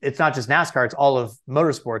it's not just NASCAR, it's all of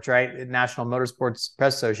motorsports, right? National Motorsports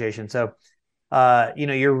Press Association. So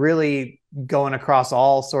you're really going across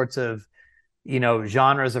all sorts of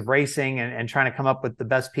genres of racing and trying to come up with the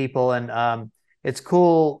best people. And it's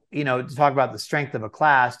cool, to talk about the strength of a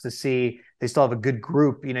class, to see they still have a good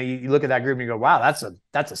group. You look at that group and you go, wow,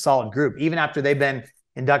 that's a solid group, even after they've been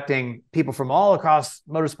inducting people from all across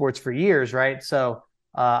motorsports for years, right? So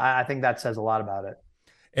I think that says a lot about it.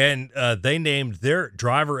 And they named their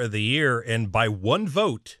driver of the year, and by one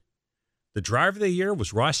vote, the driver of the year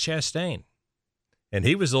was Ross Chastain. And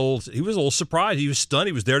he was a little surprised. He was stunned.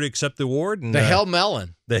 He was there to accept the award. And the Hell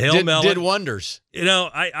Melon. The Hell Melon did wonders.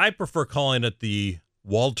 I prefer calling it the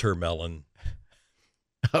Walter Melon.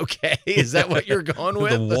 Okay, is that what you're going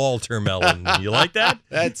with? The Walter Melon. You like that?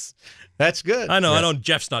 That's good. I know. Yeah. I know.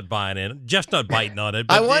 Jeff's not buying it. Jeff's not biting on it.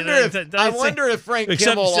 But, I wonder if Frank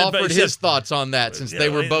Kimmel offered his thoughts on that, since they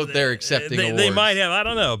were both there accepting awards. They might have. I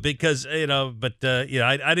don't know, because I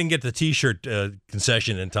didn't get the T-shirt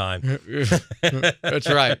concession in time. That's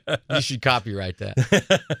right. You should copyright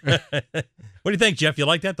that. What do you think, Jeff? You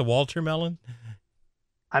like that, the Walter Melon?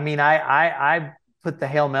 I mean, I put the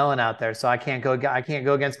Hail Melon out there, so I can't go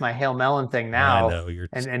against my Hail Melon thing now. I know,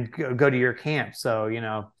 and go to your camp. So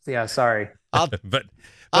yeah, sorry. I'll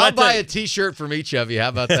buy a T-shirt from each of you. How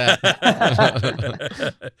about that?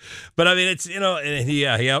 But I mean, it's and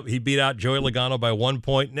he beat out Joey Logano by 1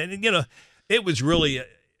 point, and it was really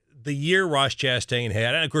the year Ross Chastain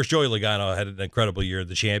had, and of course Joey Logano had an incredible year at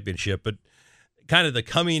the championship, but kind of the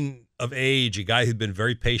coming of age, a guy who'd been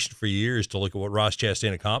very patient for years, to look at what Ross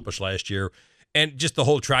Chastain accomplished last year. And just the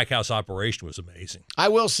whole Trackhouse operation was amazing. I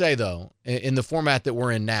will say, though, in the format that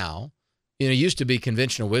we're in now, it used to be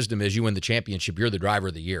conventional wisdom is you win the championship, you're the driver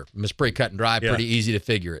of the year. It's pretty cut and dry, pretty easy to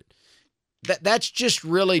figure it. That's just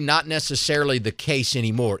really not necessarily the case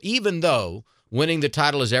anymore, even though winning the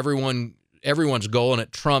title is everyone's goal and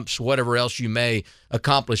it trumps whatever else you may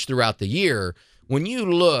accomplish throughout the year. When you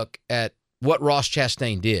look at what Ross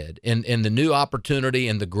Chastain did and the new opportunity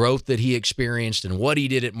and the growth that he experienced and what he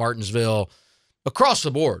did at Martinsville across the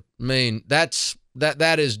board, I mean, that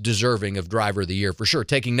is deserving of driver of the year for sure,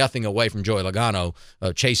 taking nothing away from Joey Logano,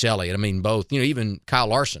 Chase Elliott. I mean, both, even Kyle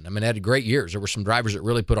Larson. I mean, had great years. There were some drivers that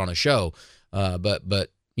really put on a show, but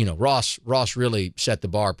Ross really set the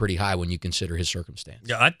bar pretty high when you consider his circumstance.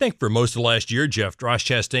 Yeah, I think for most of last year, Jeff, Ross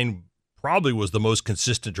Chastain probably was the most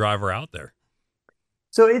consistent driver out there.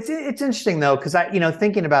 So it's interesting though, because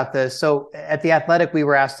thinking about this. So at the Athletic, we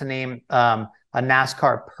were asked to name a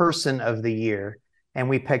NASCAR Person of the Year, and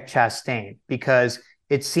we picked Chastain because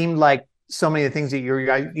it seemed like so many of the things that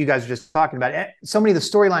you guys are just talking about, so many of the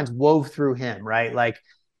storylines wove through him, right? Like,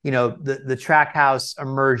 the Trackhouse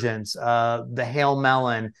emergence, the Hail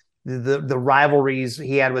Melon, the rivalries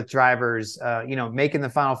he had with drivers, making the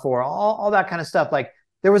Final Four, all that kind of stuff. Like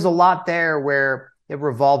there was a lot there where it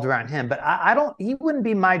revolved around him, but he wouldn't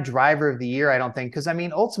be my driver of the year, I don't think. Cause I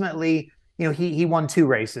mean, ultimately, he won 2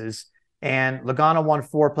 races and Logano won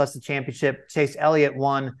 4 plus the championship. Chase Elliott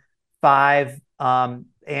won 5. And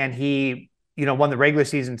he, won the regular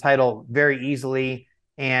season title very easily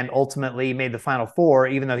and ultimately made the Final Four,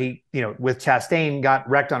 even though he, with Chastain got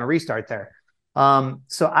wrecked on a restart there.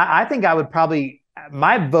 So I think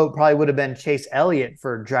my vote probably would have been Chase Elliott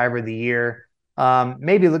for driver of the year.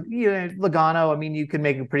 Maybe Logano, I mean, you could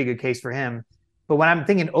make a pretty good case for him. But when I'm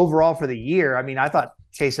thinking overall for the year, I mean, I thought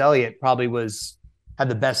Chase Elliott probably had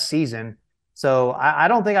the best season. So I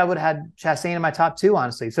don't think I would have had Chastain in my top 2,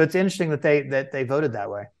 honestly. So it's interesting that they voted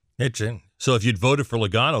that way. Interesting. So if you'd voted for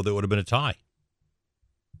Logano, there would have been a tie.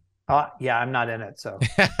 Yeah, I'm not in it, so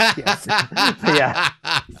yes. Yeah.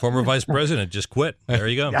 Former vice president just quit. There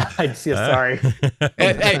you go. Sorry.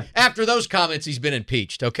 Hey, after those comments, he's been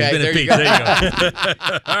impeached. Okay, he's been impeached. There you go.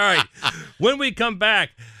 All right. When we come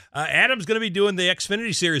back, Adam's going to be doing the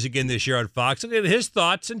Xfinity Series again this year on Fox. And his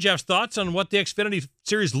thoughts and Jeff's thoughts on what the Xfinity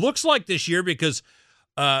Series looks like this year, because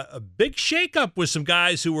a big shakeup with some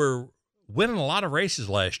guys who were winning a lot of races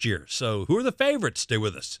last year. So who are the favorites? Stay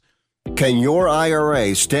with us. Can your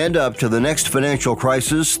IRA stand up to the next financial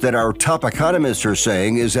crisis that our top economists are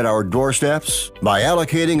saying is at our doorsteps? By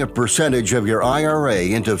allocating a percentage of your IRA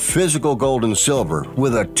into physical gold and silver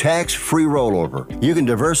with a tax-free rollover, you can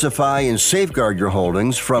diversify and safeguard your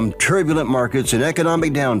holdings from turbulent markets and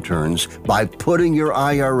economic downturns by putting your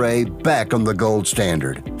IRA back on the gold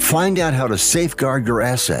standard. Find out how to safeguard your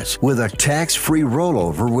assets with a tax-free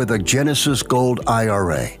rollover with a Genesis Gold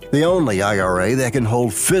IRA, the only IRA that can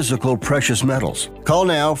hold physical precious metals. Call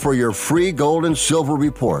now for your free gold and silver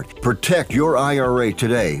report. Protect your IRA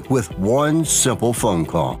today with one simple phone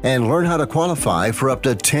call and learn how to qualify for up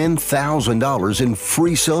to $10,000 in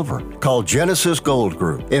free silver. Call Genesis Gold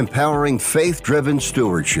Group, empowering faith-driven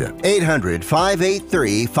stewardship.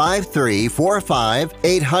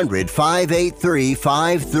 800-583-5345.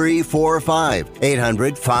 800-583-5345.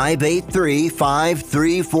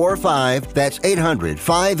 800-583-5345. That's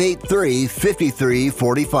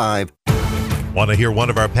 800-583-5345. Want to hear one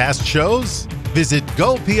of our past shows? Visit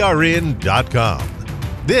GoPRN.com.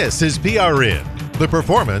 This is PRN, the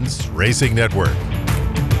Performance Racing Network.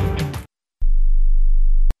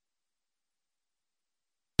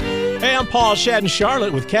 Hey, I'm Paul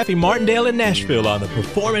Shadden-Charlotte with Kathy Martindale in Nashville on the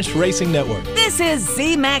Performance Racing Network. This is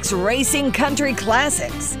Z-Max Racing Country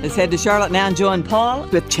Classics. Let's head to Charlotte now and join Paul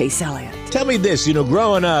with Chase Elliott. Tell me this,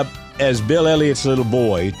 growing up as Bill Elliott's little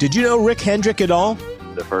boy, did you know Rick Hendrick at all?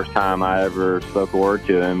 The first time I ever spoke a word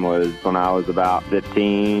to him was when I was about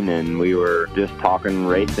 15, and we were just talking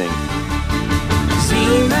racing.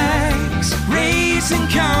 Z-Max Racing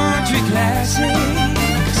Country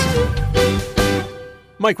Classics.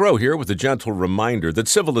 Mike Rowe here with a gentle reminder that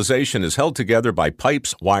civilization is held together by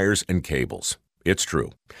pipes, wires, and cables. It's true.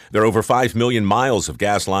 There are over 5 million miles of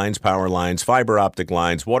gas lines, power lines, fiber optic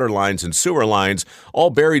lines, water lines, and sewer lines, all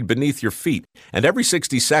buried beneath your feet. And every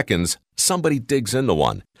 60 seconds, somebody digs into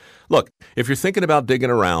one. Look, if you're thinking about digging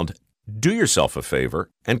around, do yourself a favor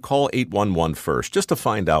and call 811 first just to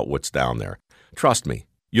find out what's down there. Trust me,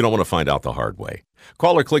 you don't want to find out the hard way.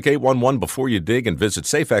 Call or click 811 before you dig and visit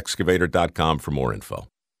safeexcavator.com for more info.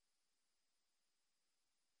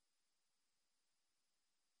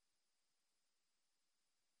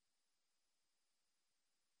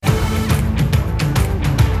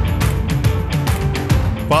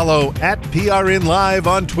 Follow @PRN Live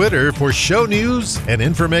on Twitter for show news and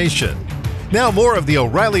information. Now more of the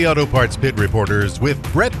O'Reilly Auto Parts Pit Reporters with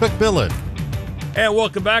Brett McMillan. And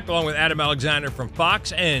welcome back, along with Adam Alexander from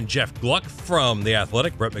Fox and Jeff Gluck from The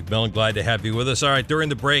Athletic. Brett McMillan, glad to have you with us. All right, during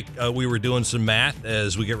the break, we were doing some math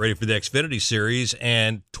as we get ready for the Xfinity Series,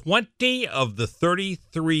 and 20 of the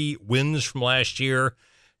 33 wins from last year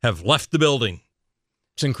have left the building.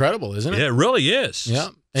 It's incredible, isn't it? Yeah, it really is. Yeah,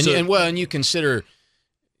 and you consider,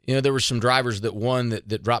 there were some drivers that won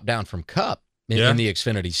that dropped down from Cup in the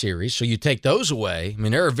Xfinity Series. So you take those away. I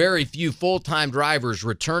mean, there are very few full-time drivers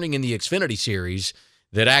returning in the Xfinity Series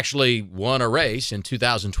that actually won a race in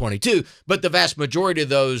 2022. But the vast majority of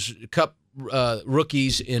those Cup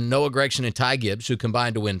rookies in Noah Gragson and Ty Gibbs, who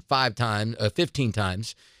combined to win 15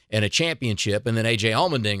 times and a championship, and then A.J.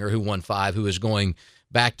 Allmendinger, who won 5, who is going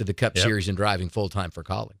back to the Cup Series and driving full-time for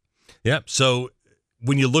Kaulig. Yep. So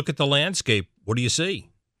when you look at the landscape, what do you see?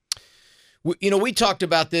 We talked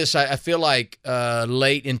about this, I feel like,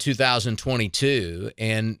 late in 2022,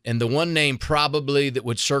 and the one name probably that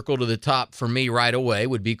would circle to the top for me right away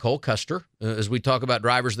would be Cole Custer. As we talk about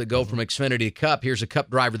drivers that go from Xfinity to Cup, here's a Cup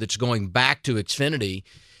driver that's going back to Xfinity,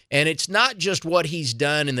 and it's not just what he's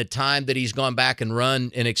done in the time that he's gone back and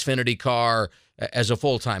run an Xfinity car as a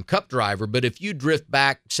full-time Cup driver, but if you drift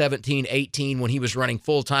back 17, 18, when he was running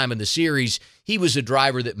full-time in the series, he was a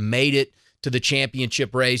driver that made it to the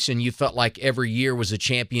championship race, and you felt like every year was a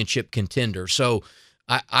championship contender. So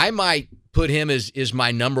I might put him as my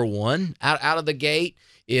number one out of the gate.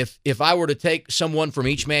 If I were to take someone from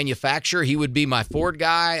each manufacturer, he would be my Ford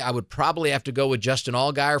guy. I would probably have to go with Justin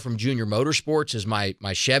Allgaier from Junior Motorsports as my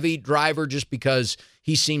Chevy driver, just because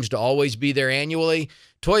he seems to always be there annually.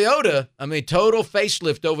 Toyota, total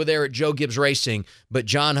facelift over there at Joe Gibbs Racing, but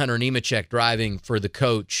John Hunter Nemechek driving for the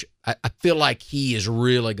coach. I feel like he is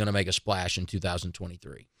really going to make a splash in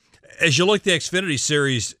 2023. As you look at the Xfinity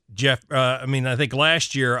Series, Jeff, I think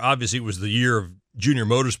last year, obviously, it was the year of Junior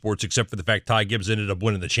Motorsports, except for the fact Ty Gibbs ended up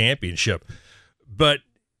winning the championship. But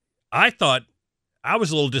I thought I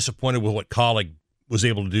was a little disappointed with what Kaulig was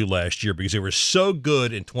able to do last year, because they were so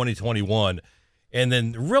good in 2021 and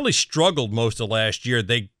then really struggled most of last year.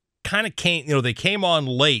 They kind of came on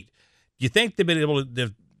late. Do you think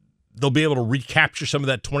they'll be able to recapture some of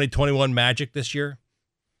that 2021 magic this year?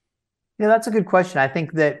 Yeah, that's a good question. I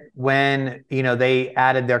think that when, they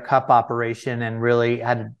added their Cup operation and really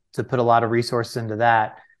had to put a lot of resources into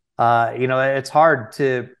that, it's hard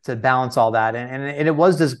to balance all that. And it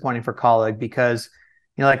was disappointing for Kaulig because,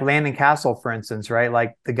 like Landon Castle, for instance, right?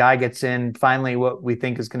 Like the guy gets in finally what we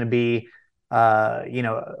think is going to be,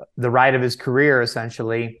 the ride of his career,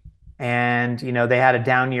 essentially. And, they had a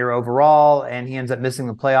down year overall, and he ends up missing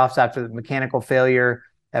the playoffs after the mechanical failure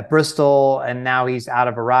at Bristol. And now he's out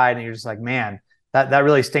of a ride. And you're just like, man, that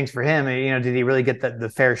really stinks for him. And, did he really get the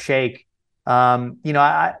fair shake?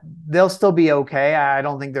 They'll still be okay. I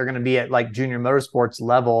don't think they're going to be at like Junior Motorsports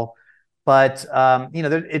level, but,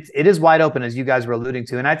 it is wide open, as you guys were alluding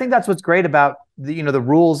to. And I think that's what's great about the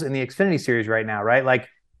rules in the Xfinity Series right now, right? Like,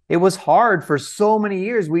 it was hard for so many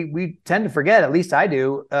years. We tend to forget, at least I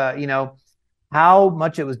do, how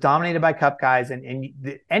much it was dominated by Cup guys, and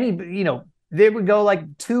they would go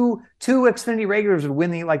like two Xfinity regulars would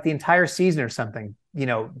win the entire season or something,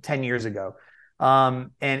 10 years ago.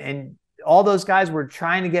 And all those guys were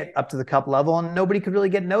trying to get up to the Cup level, and nobody could really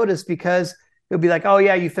get noticed because it would be like, oh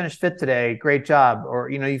yeah, you finished 5th today. Great job. Or,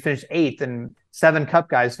 you finished 8th and 7 Cup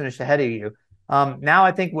guys finished ahead of you. Now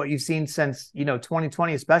I think what you've seen since,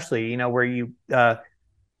 2020, especially, where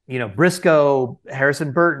Briscoe,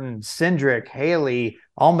 Harrison Burton, Cindric, Haley,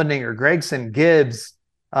 Allmendinger, Gragson, Gibbs,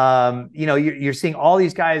 you're seeing all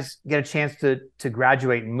these guys get a chance to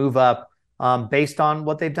graduate and move up based on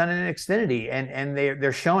what they've done in Xfinity. And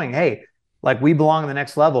they're showing, hey, like we belong in the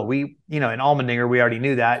next level. We, in Allmendinger, we already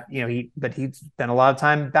knew that, but he spent a lot of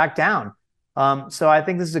time back down. So I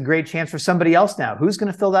think this is a great chance for somebody else now. Who's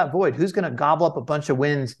going to fill that void? Who's going to gobble up a bunch of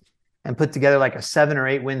wins and put together like a 7 or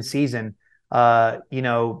 8 win season? Josh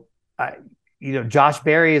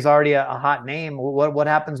Berry is already a hot name. What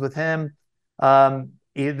happens with him?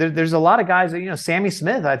 There's a lot of guys that, Sammy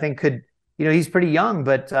Smith, I think could, he's pretty young,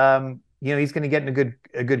 but he's going to get in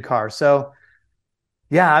a good car. So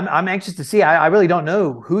yeah, I'm anxious to see. I really don't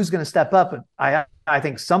know who's going to step up, but I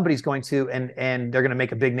think somebody's going to, and they're going to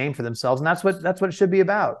make a big name for themselves, and that's what it should be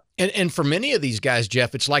about. And for many of these guys,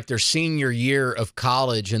 Jeff, it's like their senior year of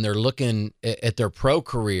college, and they're looking at their pro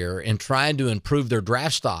career and trying to improve their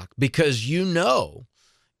draft stock, because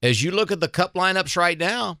as you look at the Cup lineups right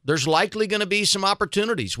now, there's likely going to be some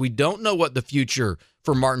opportunities. We don't know what the future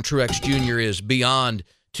for Martin Truex Jr. is beyond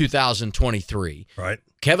 2023. Right.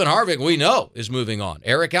 Kevin Harvick, we know, is moving on.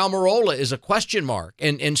 Eric Almirola is a question mark.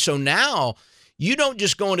 And so now you don't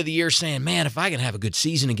just go into the year saying, man, if I can have a good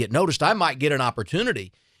season and get noticed, I might get an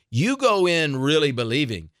opportunity. You go in really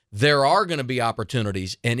believing there are going to be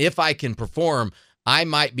opportunities, and if I can perform, I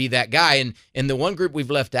might be that guy. And the one group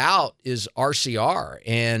we've left out is RCR.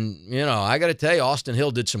 And, I got to tell you, Austin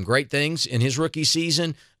Hill did some great things in his rookie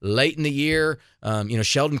season, late in the year.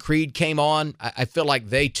 Sheldon Creed came on. I feel like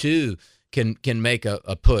they, too, can make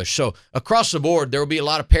a push. So across the board, there will be a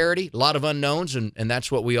lot of parity, a lot of unknowns, and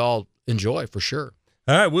that's what we all enjoy for sure.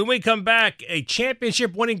 All right, when we come back, a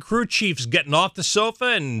championship-winning crew chief's getting off the sofa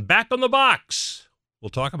and back on the box. We'll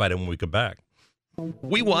talk about it when we come back.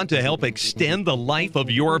 We want to help extend the life of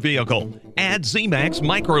your vehicle. Add Z-Max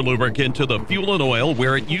Micro Lubricant to the fuel and oil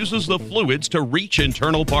where it uses the fluids to reach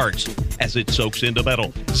internal parts. As it soaks into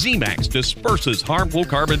metal, Z-Max disperses harmful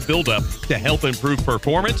carbon buildup to help improve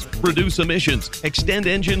performance, reduce emissions, extend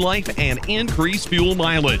engine life, and increase fuel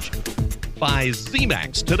mileage. Buy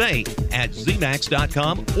Z-Max today at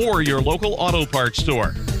zmax.com or your local auto parts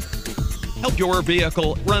store. Help your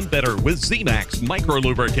vehicle run better with Z-Max Micro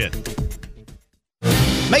Lubricant.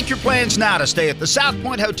 Make your plans now to stay at the South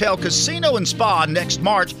Point Hotel Casino and Spa next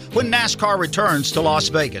March when NASCAR returns to Las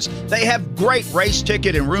Vegas. They have great race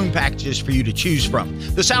ticket and room packages for you to choose from.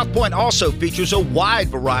 The South Point also features a wide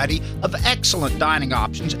variety of excellent dining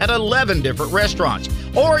options at 11 different restaurants.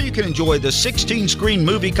 Or you can enjoy the 16-screen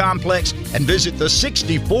movie complex and visit the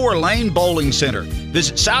 64-lane bowling center.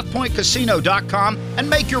 Visit southpointcasino.com and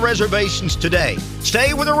make your reservations today.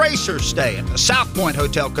 Stay where the racers stay at the South Point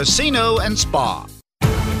Hotel Casino and Spa.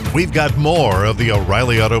 We've got more of the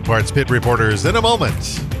O'Reilly Auto Parts Pit Reporters in a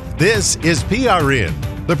moment. This is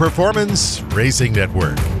PRN, the Performance Racing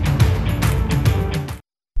Network.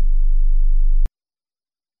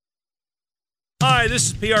 Hi, this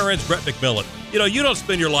is PRN's Brett McMillan. You don't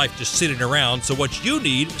spend your life just sitting around, so what you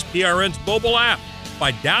need is PRN's mobile app.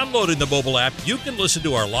 By downloading the mobile app, you can listen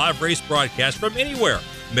to our live race broadcast from anywhere.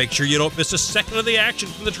 Make sure you don't miss a second of the action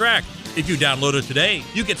from the track. If you download it today,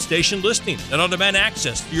 you get station listings and on-demand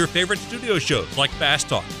access to your favorite studio shows like Fast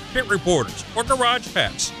Talk, Pit Reporters, or Garage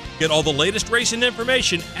Pass. Get all the latest racing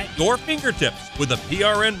information at your fingertips with the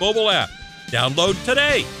PRN mobile app. Download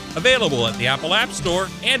today. Available at the Apple App Store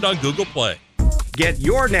and on Google Play. Get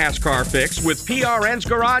your NASCAR fix with PRN's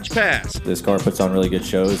Garage Pass. This car puts on really good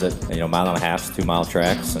shows at 1.5 mile, 2-mile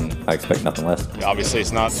tracks, and I expect nothing less. Obviously,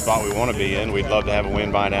 it's not the spot we want to be in. We'd love to have a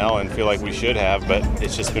win by now and feel like we should have, but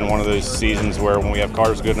it's just been one of those seasons where when we have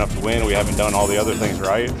cars good enough to win, we haven't done all the other things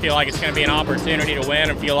right. I feel like it's going to be an opportunity to win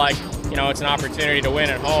and feel like, it's an opportunity to win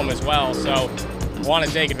at home as well. So want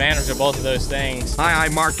to take advantage of both of those things. Hi,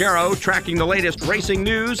 I'm Mark Garrow, tracking the latest racing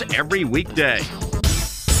news every weekday.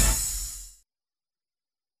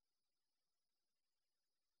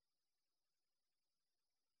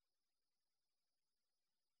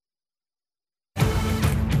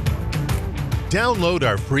 Download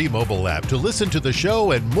our free mobile app to listen to the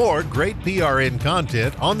show and more great PRN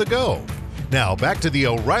content on the go. Now, back to the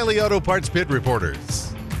O'Reilly Auto Parts Pit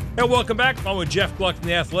Reporters. And welcome back. I'm with Jeff Gluck from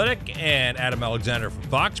The Athletic and Adam Alexander from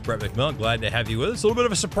Fox. Brett McMillan, glad to have you with us. A little bit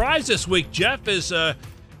of a surprise this week, Jeff, is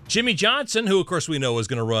Jimmy Johnson, who, of course, we know is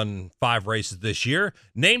going to run 5 races this year,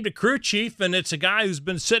 named a crew chief, and it's a guy who's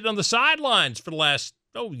been sitting on the sidelines for the last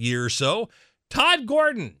year or so. Todd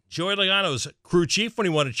Gordon, Joey Logano's crew chief when he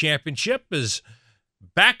won a championship, is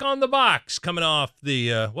back on the box coming off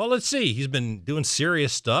the, let's see. He's been doing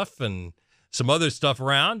serious stuff and some other stuff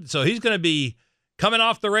around. So he's going to be coming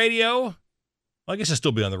off the radio. Well, I guess he'll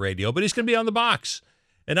still be on the radio, but he's going to be on the box.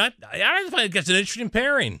 And I think that's an interesting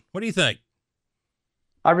pairing. What do you think?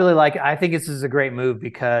 I really like it. I think this is a great move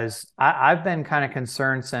because I've been kind of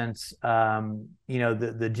concerned since,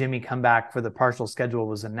 the Jimmy comeback for the partial schedule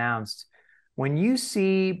was announced. When you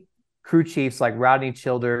see crew chiefs like Rodney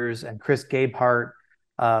Childers and Chris Gabehart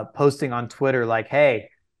posting on Twitter like, hey,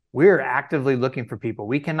 we're actively looking for people.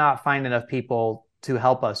 We cannot find enough people to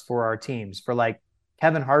help us for our teams, for like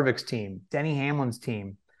Kevin Harvick's team, Denny Hamlin's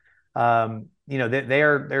team.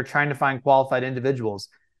 They're trying to find qualified individuals.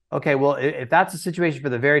 Okay, well, if that's the situation for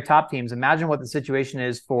the very top teams, imagine what the situation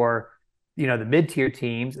is for, the mid-tier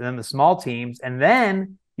teams and then the small teams. And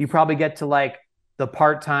then you probably get to like the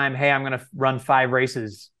part-time, hey, I'm going to run 5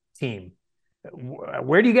 races team.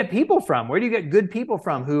 Where do you get people from? Where do you get good people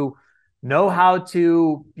from who know how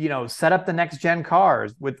to, set up the next gen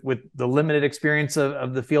cars with the limited experience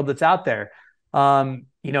of the field that's out there? A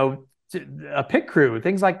pit crew,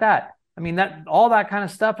 things like that. I mean, all that kind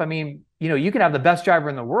of stuff. I mean, you can have the best driver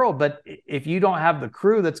in the world, but if you don't have the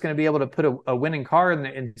crew that's going to be able to put a winning car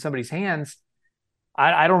in somebody's hands,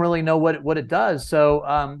 I don't really know what it does.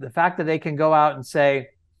 So the fact that they can go out and say,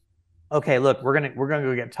 okay, look, we're gonna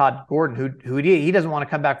go get Todd Gordon, who he doesn't want to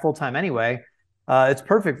come back full time anyway. It's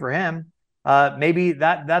perfect for him. Maybe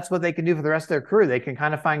that's what they can do for the rest of their crew. They can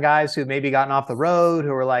kind of find guys who maybe gotten off the road,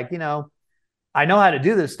 who are like, I know how to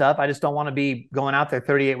do this stuff. I just don't want to be going out there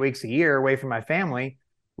 38 weeks a year away from my family.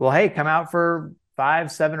 Well, hey, come out for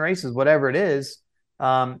 5-7 races, whatever it is.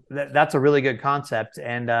 That's a really good concept.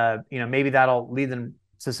 And, maybe that'll lead them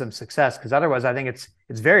to some success, because otherwise I think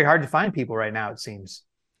it's very hard to find people right now, it seems.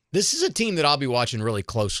 This is a team that I'll be watching really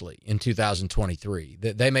closely in 2023.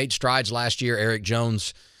 They made strides last year. Eric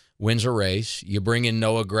Jones wins a race. You bring in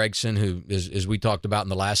Noah Gragson, who, as we talked about in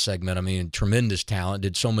the last segment, I mean, tremendous talent,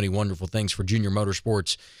 did so many wonderful things for Junior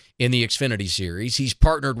Motorsports in the Xfinity Series. He's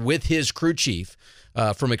partnered with his crew chief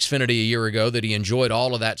from Xfinity a year ago that he enjoyed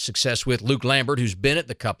all of that success with, Luke Lambert, who's been at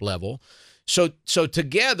the Cup level. So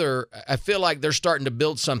together, I feel like they're starting to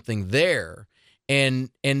build something there.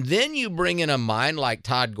 And then you bring in a mind like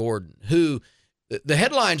Todd Gordon, who the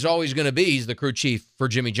headline's always going to be he's the crew chief for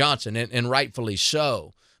Jimmy Johnson, and rightfully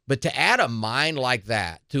so. But to add a mind like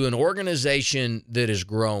that to an organization that is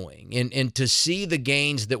growing, and to see the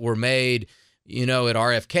gains that were made, at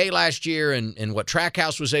RFK last year and what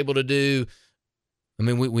Trackhouse was able to do. I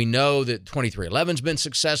mean, we know that 2311's been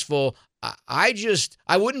successful. I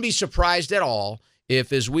wouldn't be surprised at all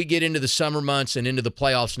if, as we get into the summer months and into the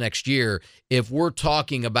playoffs next year, if we're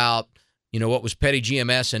talking about, what was Petty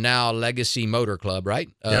GMS and now Legacy Motor Club, right?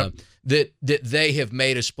 Yep. That they have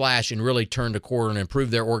made a splash and really turned a corner and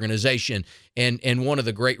improved their organization. And one of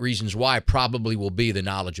the great reasons why probably will be the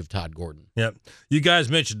knowledge of Todd Gordon. Yep. You guys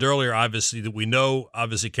mentioned earlier, obviously, that we know,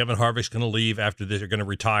 Kevin Harvick's going to leave after this. They're going to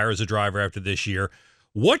retire as a driver after this year.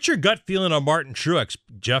 What's your gut feeling on Martin Truex,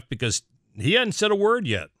 Jeff? Because he hadn't said a word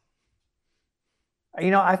yet.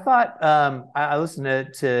 I thought I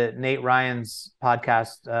listened to Nate Ryan's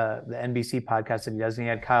podcast, the NBC podcast that he does, and he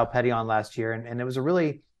had Kyle Petty on last year, and it was a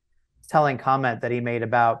really telling comment that he made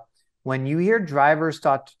about when you hear drivers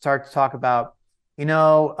start to talk about,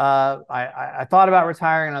 I thought about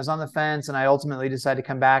retiring and I was on the fence and I ultimately decided to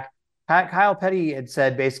come back. Kyle Petty had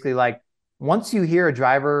said basically, like, once you hear a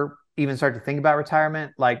driver even start to think about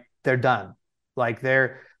retirement, like, they're done. Like, they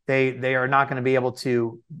are not going to be able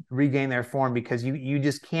to regain their form, because you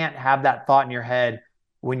just can't have that thought in your head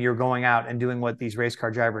when you're going out and doing what these race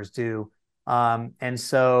car drivers do. And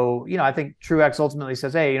so, I think Truex ultimately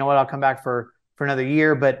says, hey, you know what, I'll come back for another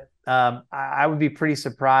year. But I would be pretty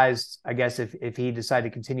surprised, I guess, if he decided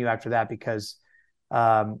to continue after that, because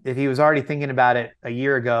if he was already thinking about it a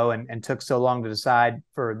year ago and took so long to decide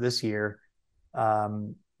for this year,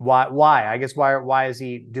 why? I guess why is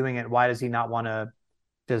he doing it? Why does he not want to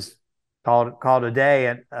just call it a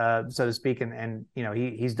day, so to speak? And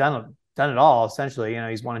he's done it all, essentially.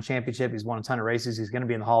 He's won a championship, he's won a ton of races, he's going to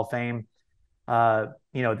be in the Hall of Fame. At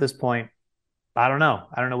this point, I don't know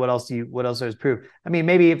what else there's proof. I mean,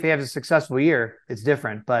 maybe if he has a successful year, it's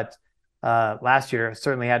different, but last year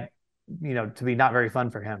certainly had, to be not very fun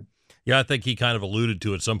for him. Yeah, I think he kind of alluded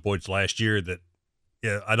to at some points last year that,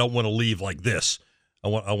 I don't want to leave like this. I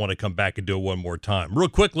want to come back and do it one more time. Real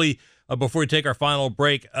quickly, before we take our final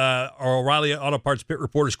break, our O'Reilly Auto Parts Pit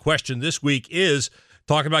Reporter's question this week is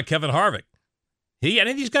talking about Kevin Harvick. I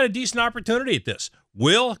think he's got a decent opportunity at this.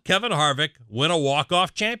 Will Kevin Harvick win a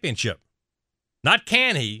walk-off championship? Not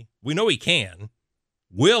can he. We know he can.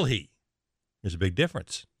 Will he? There's a big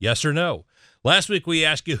difference. Yes or no? Last week we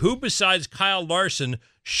asked you who besides Kyle Larson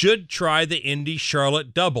should try the Indy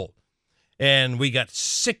Charlotte double. And we got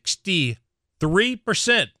 63%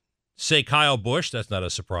 say Kyle Busch. That's not a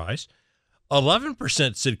surprise.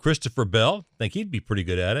 11% said Christopher Bell. Think he'd be pretty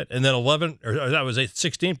good at it. And then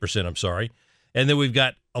 16%, I'm sorry. And then we've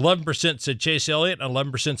got 11% said Chase Elliott and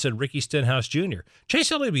 11% said Ricky Stenhouse Jr. Chase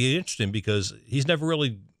Elliott would be interesting because he's never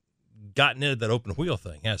really gotten into that open wheel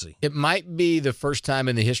thing, has he? It might be the first time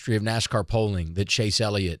in the history of NASCAR polling that Chase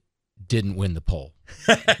Elliott didn't win the poll.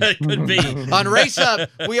 Could be. On Race Up,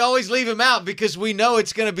 we always leave him out because we know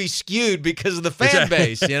it's going to be skewed because of the fan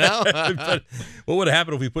base, But what would have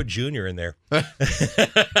happened if we put Junior in there?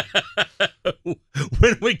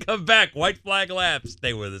 When we come back, White Flag Laps.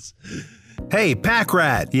 Stay with us. Hey, Pack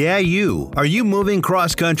Rat. Yeah, you. Are you moving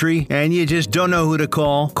cross-country and you just don't know who to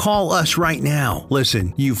call? Call us right now.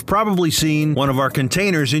 Listen, you've probably seen one of our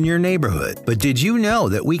containers in your neighborhood. But did you know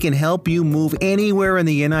that we can help you move anywhere in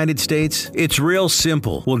the United States? It's real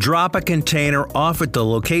simple. We'll drop a container off at the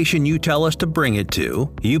location you tell us to bring it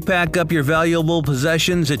to. You pack up your valuable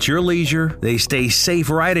possessions at your leisure. They stay safe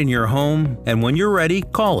right in your home. And when you're ready,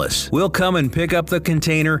 call us. We'll come and pick up the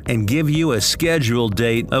container and give you a scheduled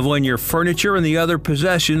date of when your furniture furniture, and the other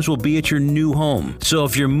possessions will be at your new home. So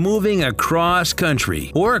if you're moving across country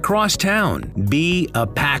or across town, be a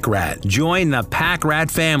Pack Rat. Join the Pack Rat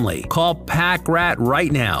family. Call Pack Rat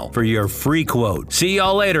right now for your free quote. See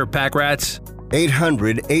y'all later, Pack Rats.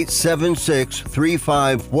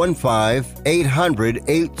 800-876-3515.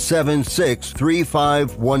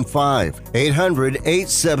 800-876-3515.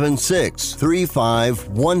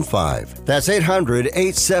 800-876-3515. That's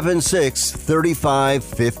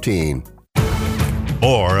 800-876-3515.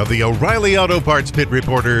 More of the O'Reilly Auto Parts Pit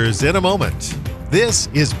Reporters in a moment. This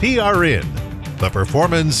is PRN, the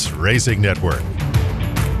Performance Racing Network.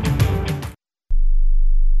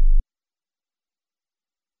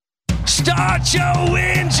 Start your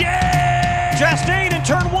engine! Chastain in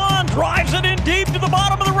turn one drives it in deep to the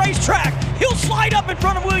bottom of the racetrack. He'll slide up in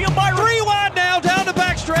front of William Byron. 3 wide now, down the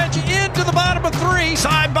backstretch, into the bottom of 3.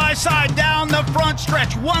 Side by side down the front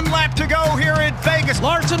stretch. 1 lap to go here in Vegas.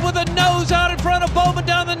 Larson with a nose out in front of Bowman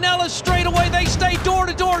down the Nellis straightaway. They stay door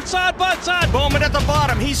to door, side by side. Bowman at the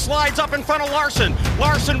bottom. He slides up in front of Larson.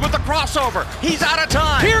 Larson with the crossover. He's out of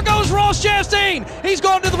time. Here goes Ross Chastain. He's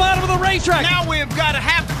going to the bottom of the racetrack. Now we've got a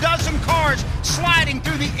half a dozen cars sliding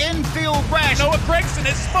through the infield grass. Noah Gragson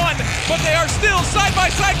has spun, but they are still side by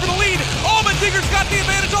side for the lead. Allmendinger's got the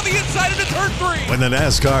advantage on the inside into turn 3. When the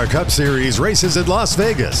NASCAR Cup Series races at Las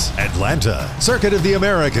Vegas, Atlanta, Circuit of the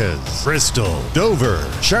Americas, Bristol, Dover,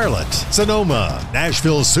 Charlotte, Sonoma,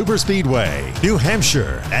 Nashville Superspeedway, New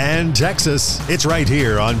Hampshire, and Texas, it's right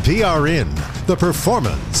here on PRN, the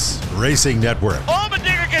Performance Racing Network.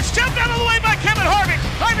 Allmendinger gets jumped out of the way by Kevin Harvick.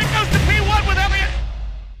 Harvick goes to P1 with Elliott.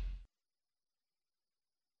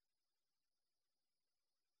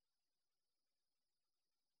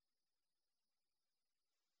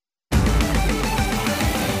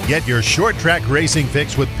 Get your short track racing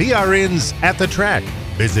fix with PRN's At the Track.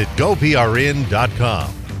 Visit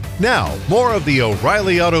GoPRN.com. Now, more of the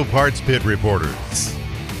O'Reilly Auto Parts Pit Reporters.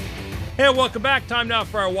 Hey, welcome back. Time now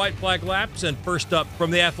for our white flag laps. And first up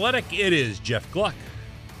from The Athletic, it is Jeff Gluck.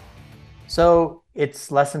 So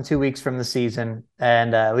it's less than 2 weeks from the season,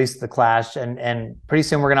 and at least the Clash. And pretty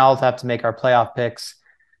soon we're going to all have to make our playoff picks,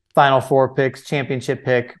 Final Four picks, championship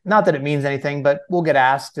pick. Not that it means anything, but we'll get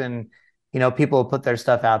asked, and people will put their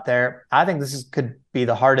stuff out there. I think this could be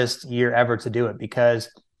the hardest year ever to do it because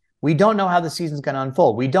we don't know how the season's going to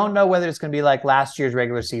unfold. We don't know whether it's going to be like last year's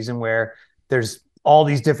regular season where there's all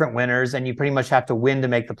these different winners and you pretty much have to win to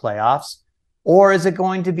make the playoffs. Or is it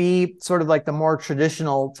going to be sort of like the more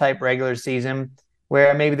traditional type regular season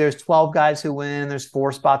where maybe there's 12 guys who win, there's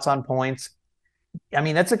 4 spots on points. I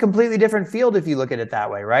mean, that's a completely different field if you look at it that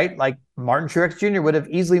way, right? Like Martin Truex Jr. would have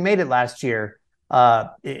easily made it last year.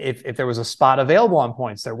 If there was a spot available on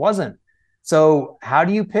points, there wasn't. So how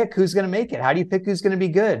do you pick who's going to make it? How do you pick who's going to be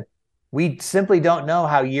good? We simply don't know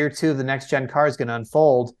how year 2 of the next gen car is going to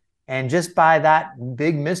unfold. And just by that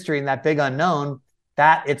big mystery and that big unknown,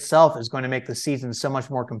 that itself is going to make the season so much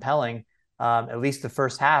more compelling, at least the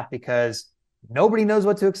first half, because nobody knows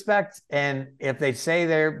what to expect. And if they say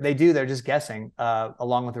they're just guessing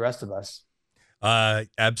along with the rest of us.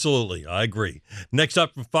 Absolutely. I agree. Next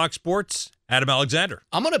up from Fox Sports, Adam Alexander.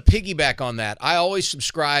 I'm going to piggyback on that. I always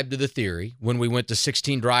subscribed to the theory when we went to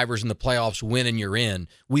 16 drivers in the playoffs, win and you're in,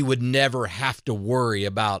 we would never have to worry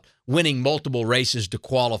about winning multiple races to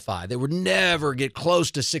qualify. They would never get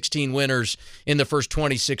close to 16 winners in the first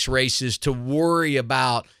 26 races to worry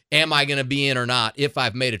about, am I going to be in or not if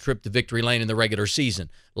I've made a trip to victory lane in the regular season?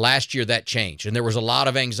 Last year, that changed, and there was a lot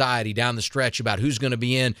of anxiety down the stretch about who's going to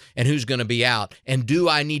be in and who's going to be out, and do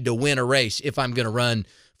I need to win a race if I'm going to run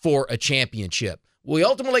for a championship? We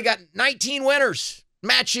ultimately got 19 winners,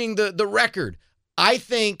 matching the record. I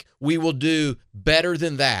think we will do better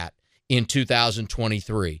than that in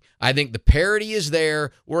 2023. I think the parity is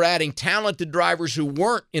there. We're adding talented drivers who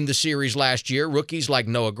weren't in the series last year, rookies like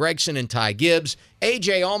Noah Gragson and Ty Gibbs.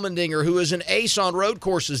 A.J. Allmendinger, who is an ace on road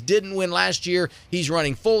courses, didn't win last year. He's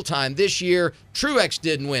running full-time this year. Truex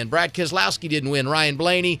didn't win. Brad Keselowski didn't win. Ryan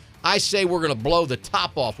Blaney. I say we're going to blow the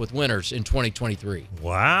top off with winners in 2023.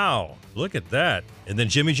 Wow. Look at that. And then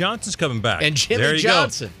Jimmy Johnson's coming back. And Jimmy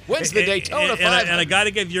Johnson wins the Daytona 500. And I got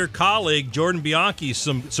to give your colleague, Jordan Bianchi,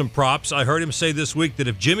 some props. I heard him say this week that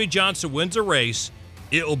if Jimmy Johnson wins a race,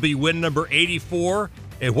 it will be win number 84.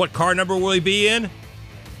 And what car number will he be in?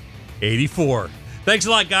 84. Thanks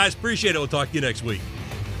a lot, guys. Appreciate it. We'll talk to you next week.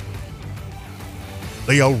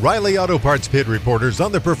 The O'Reilly Auto Parts Pit Reporters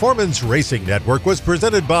on the Performance Racing Network was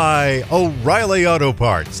presented by O'Reilly Auto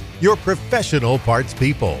Parts, your professional parts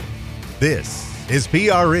people. This is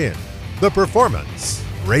PRN, the Performance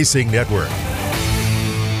Racing Network.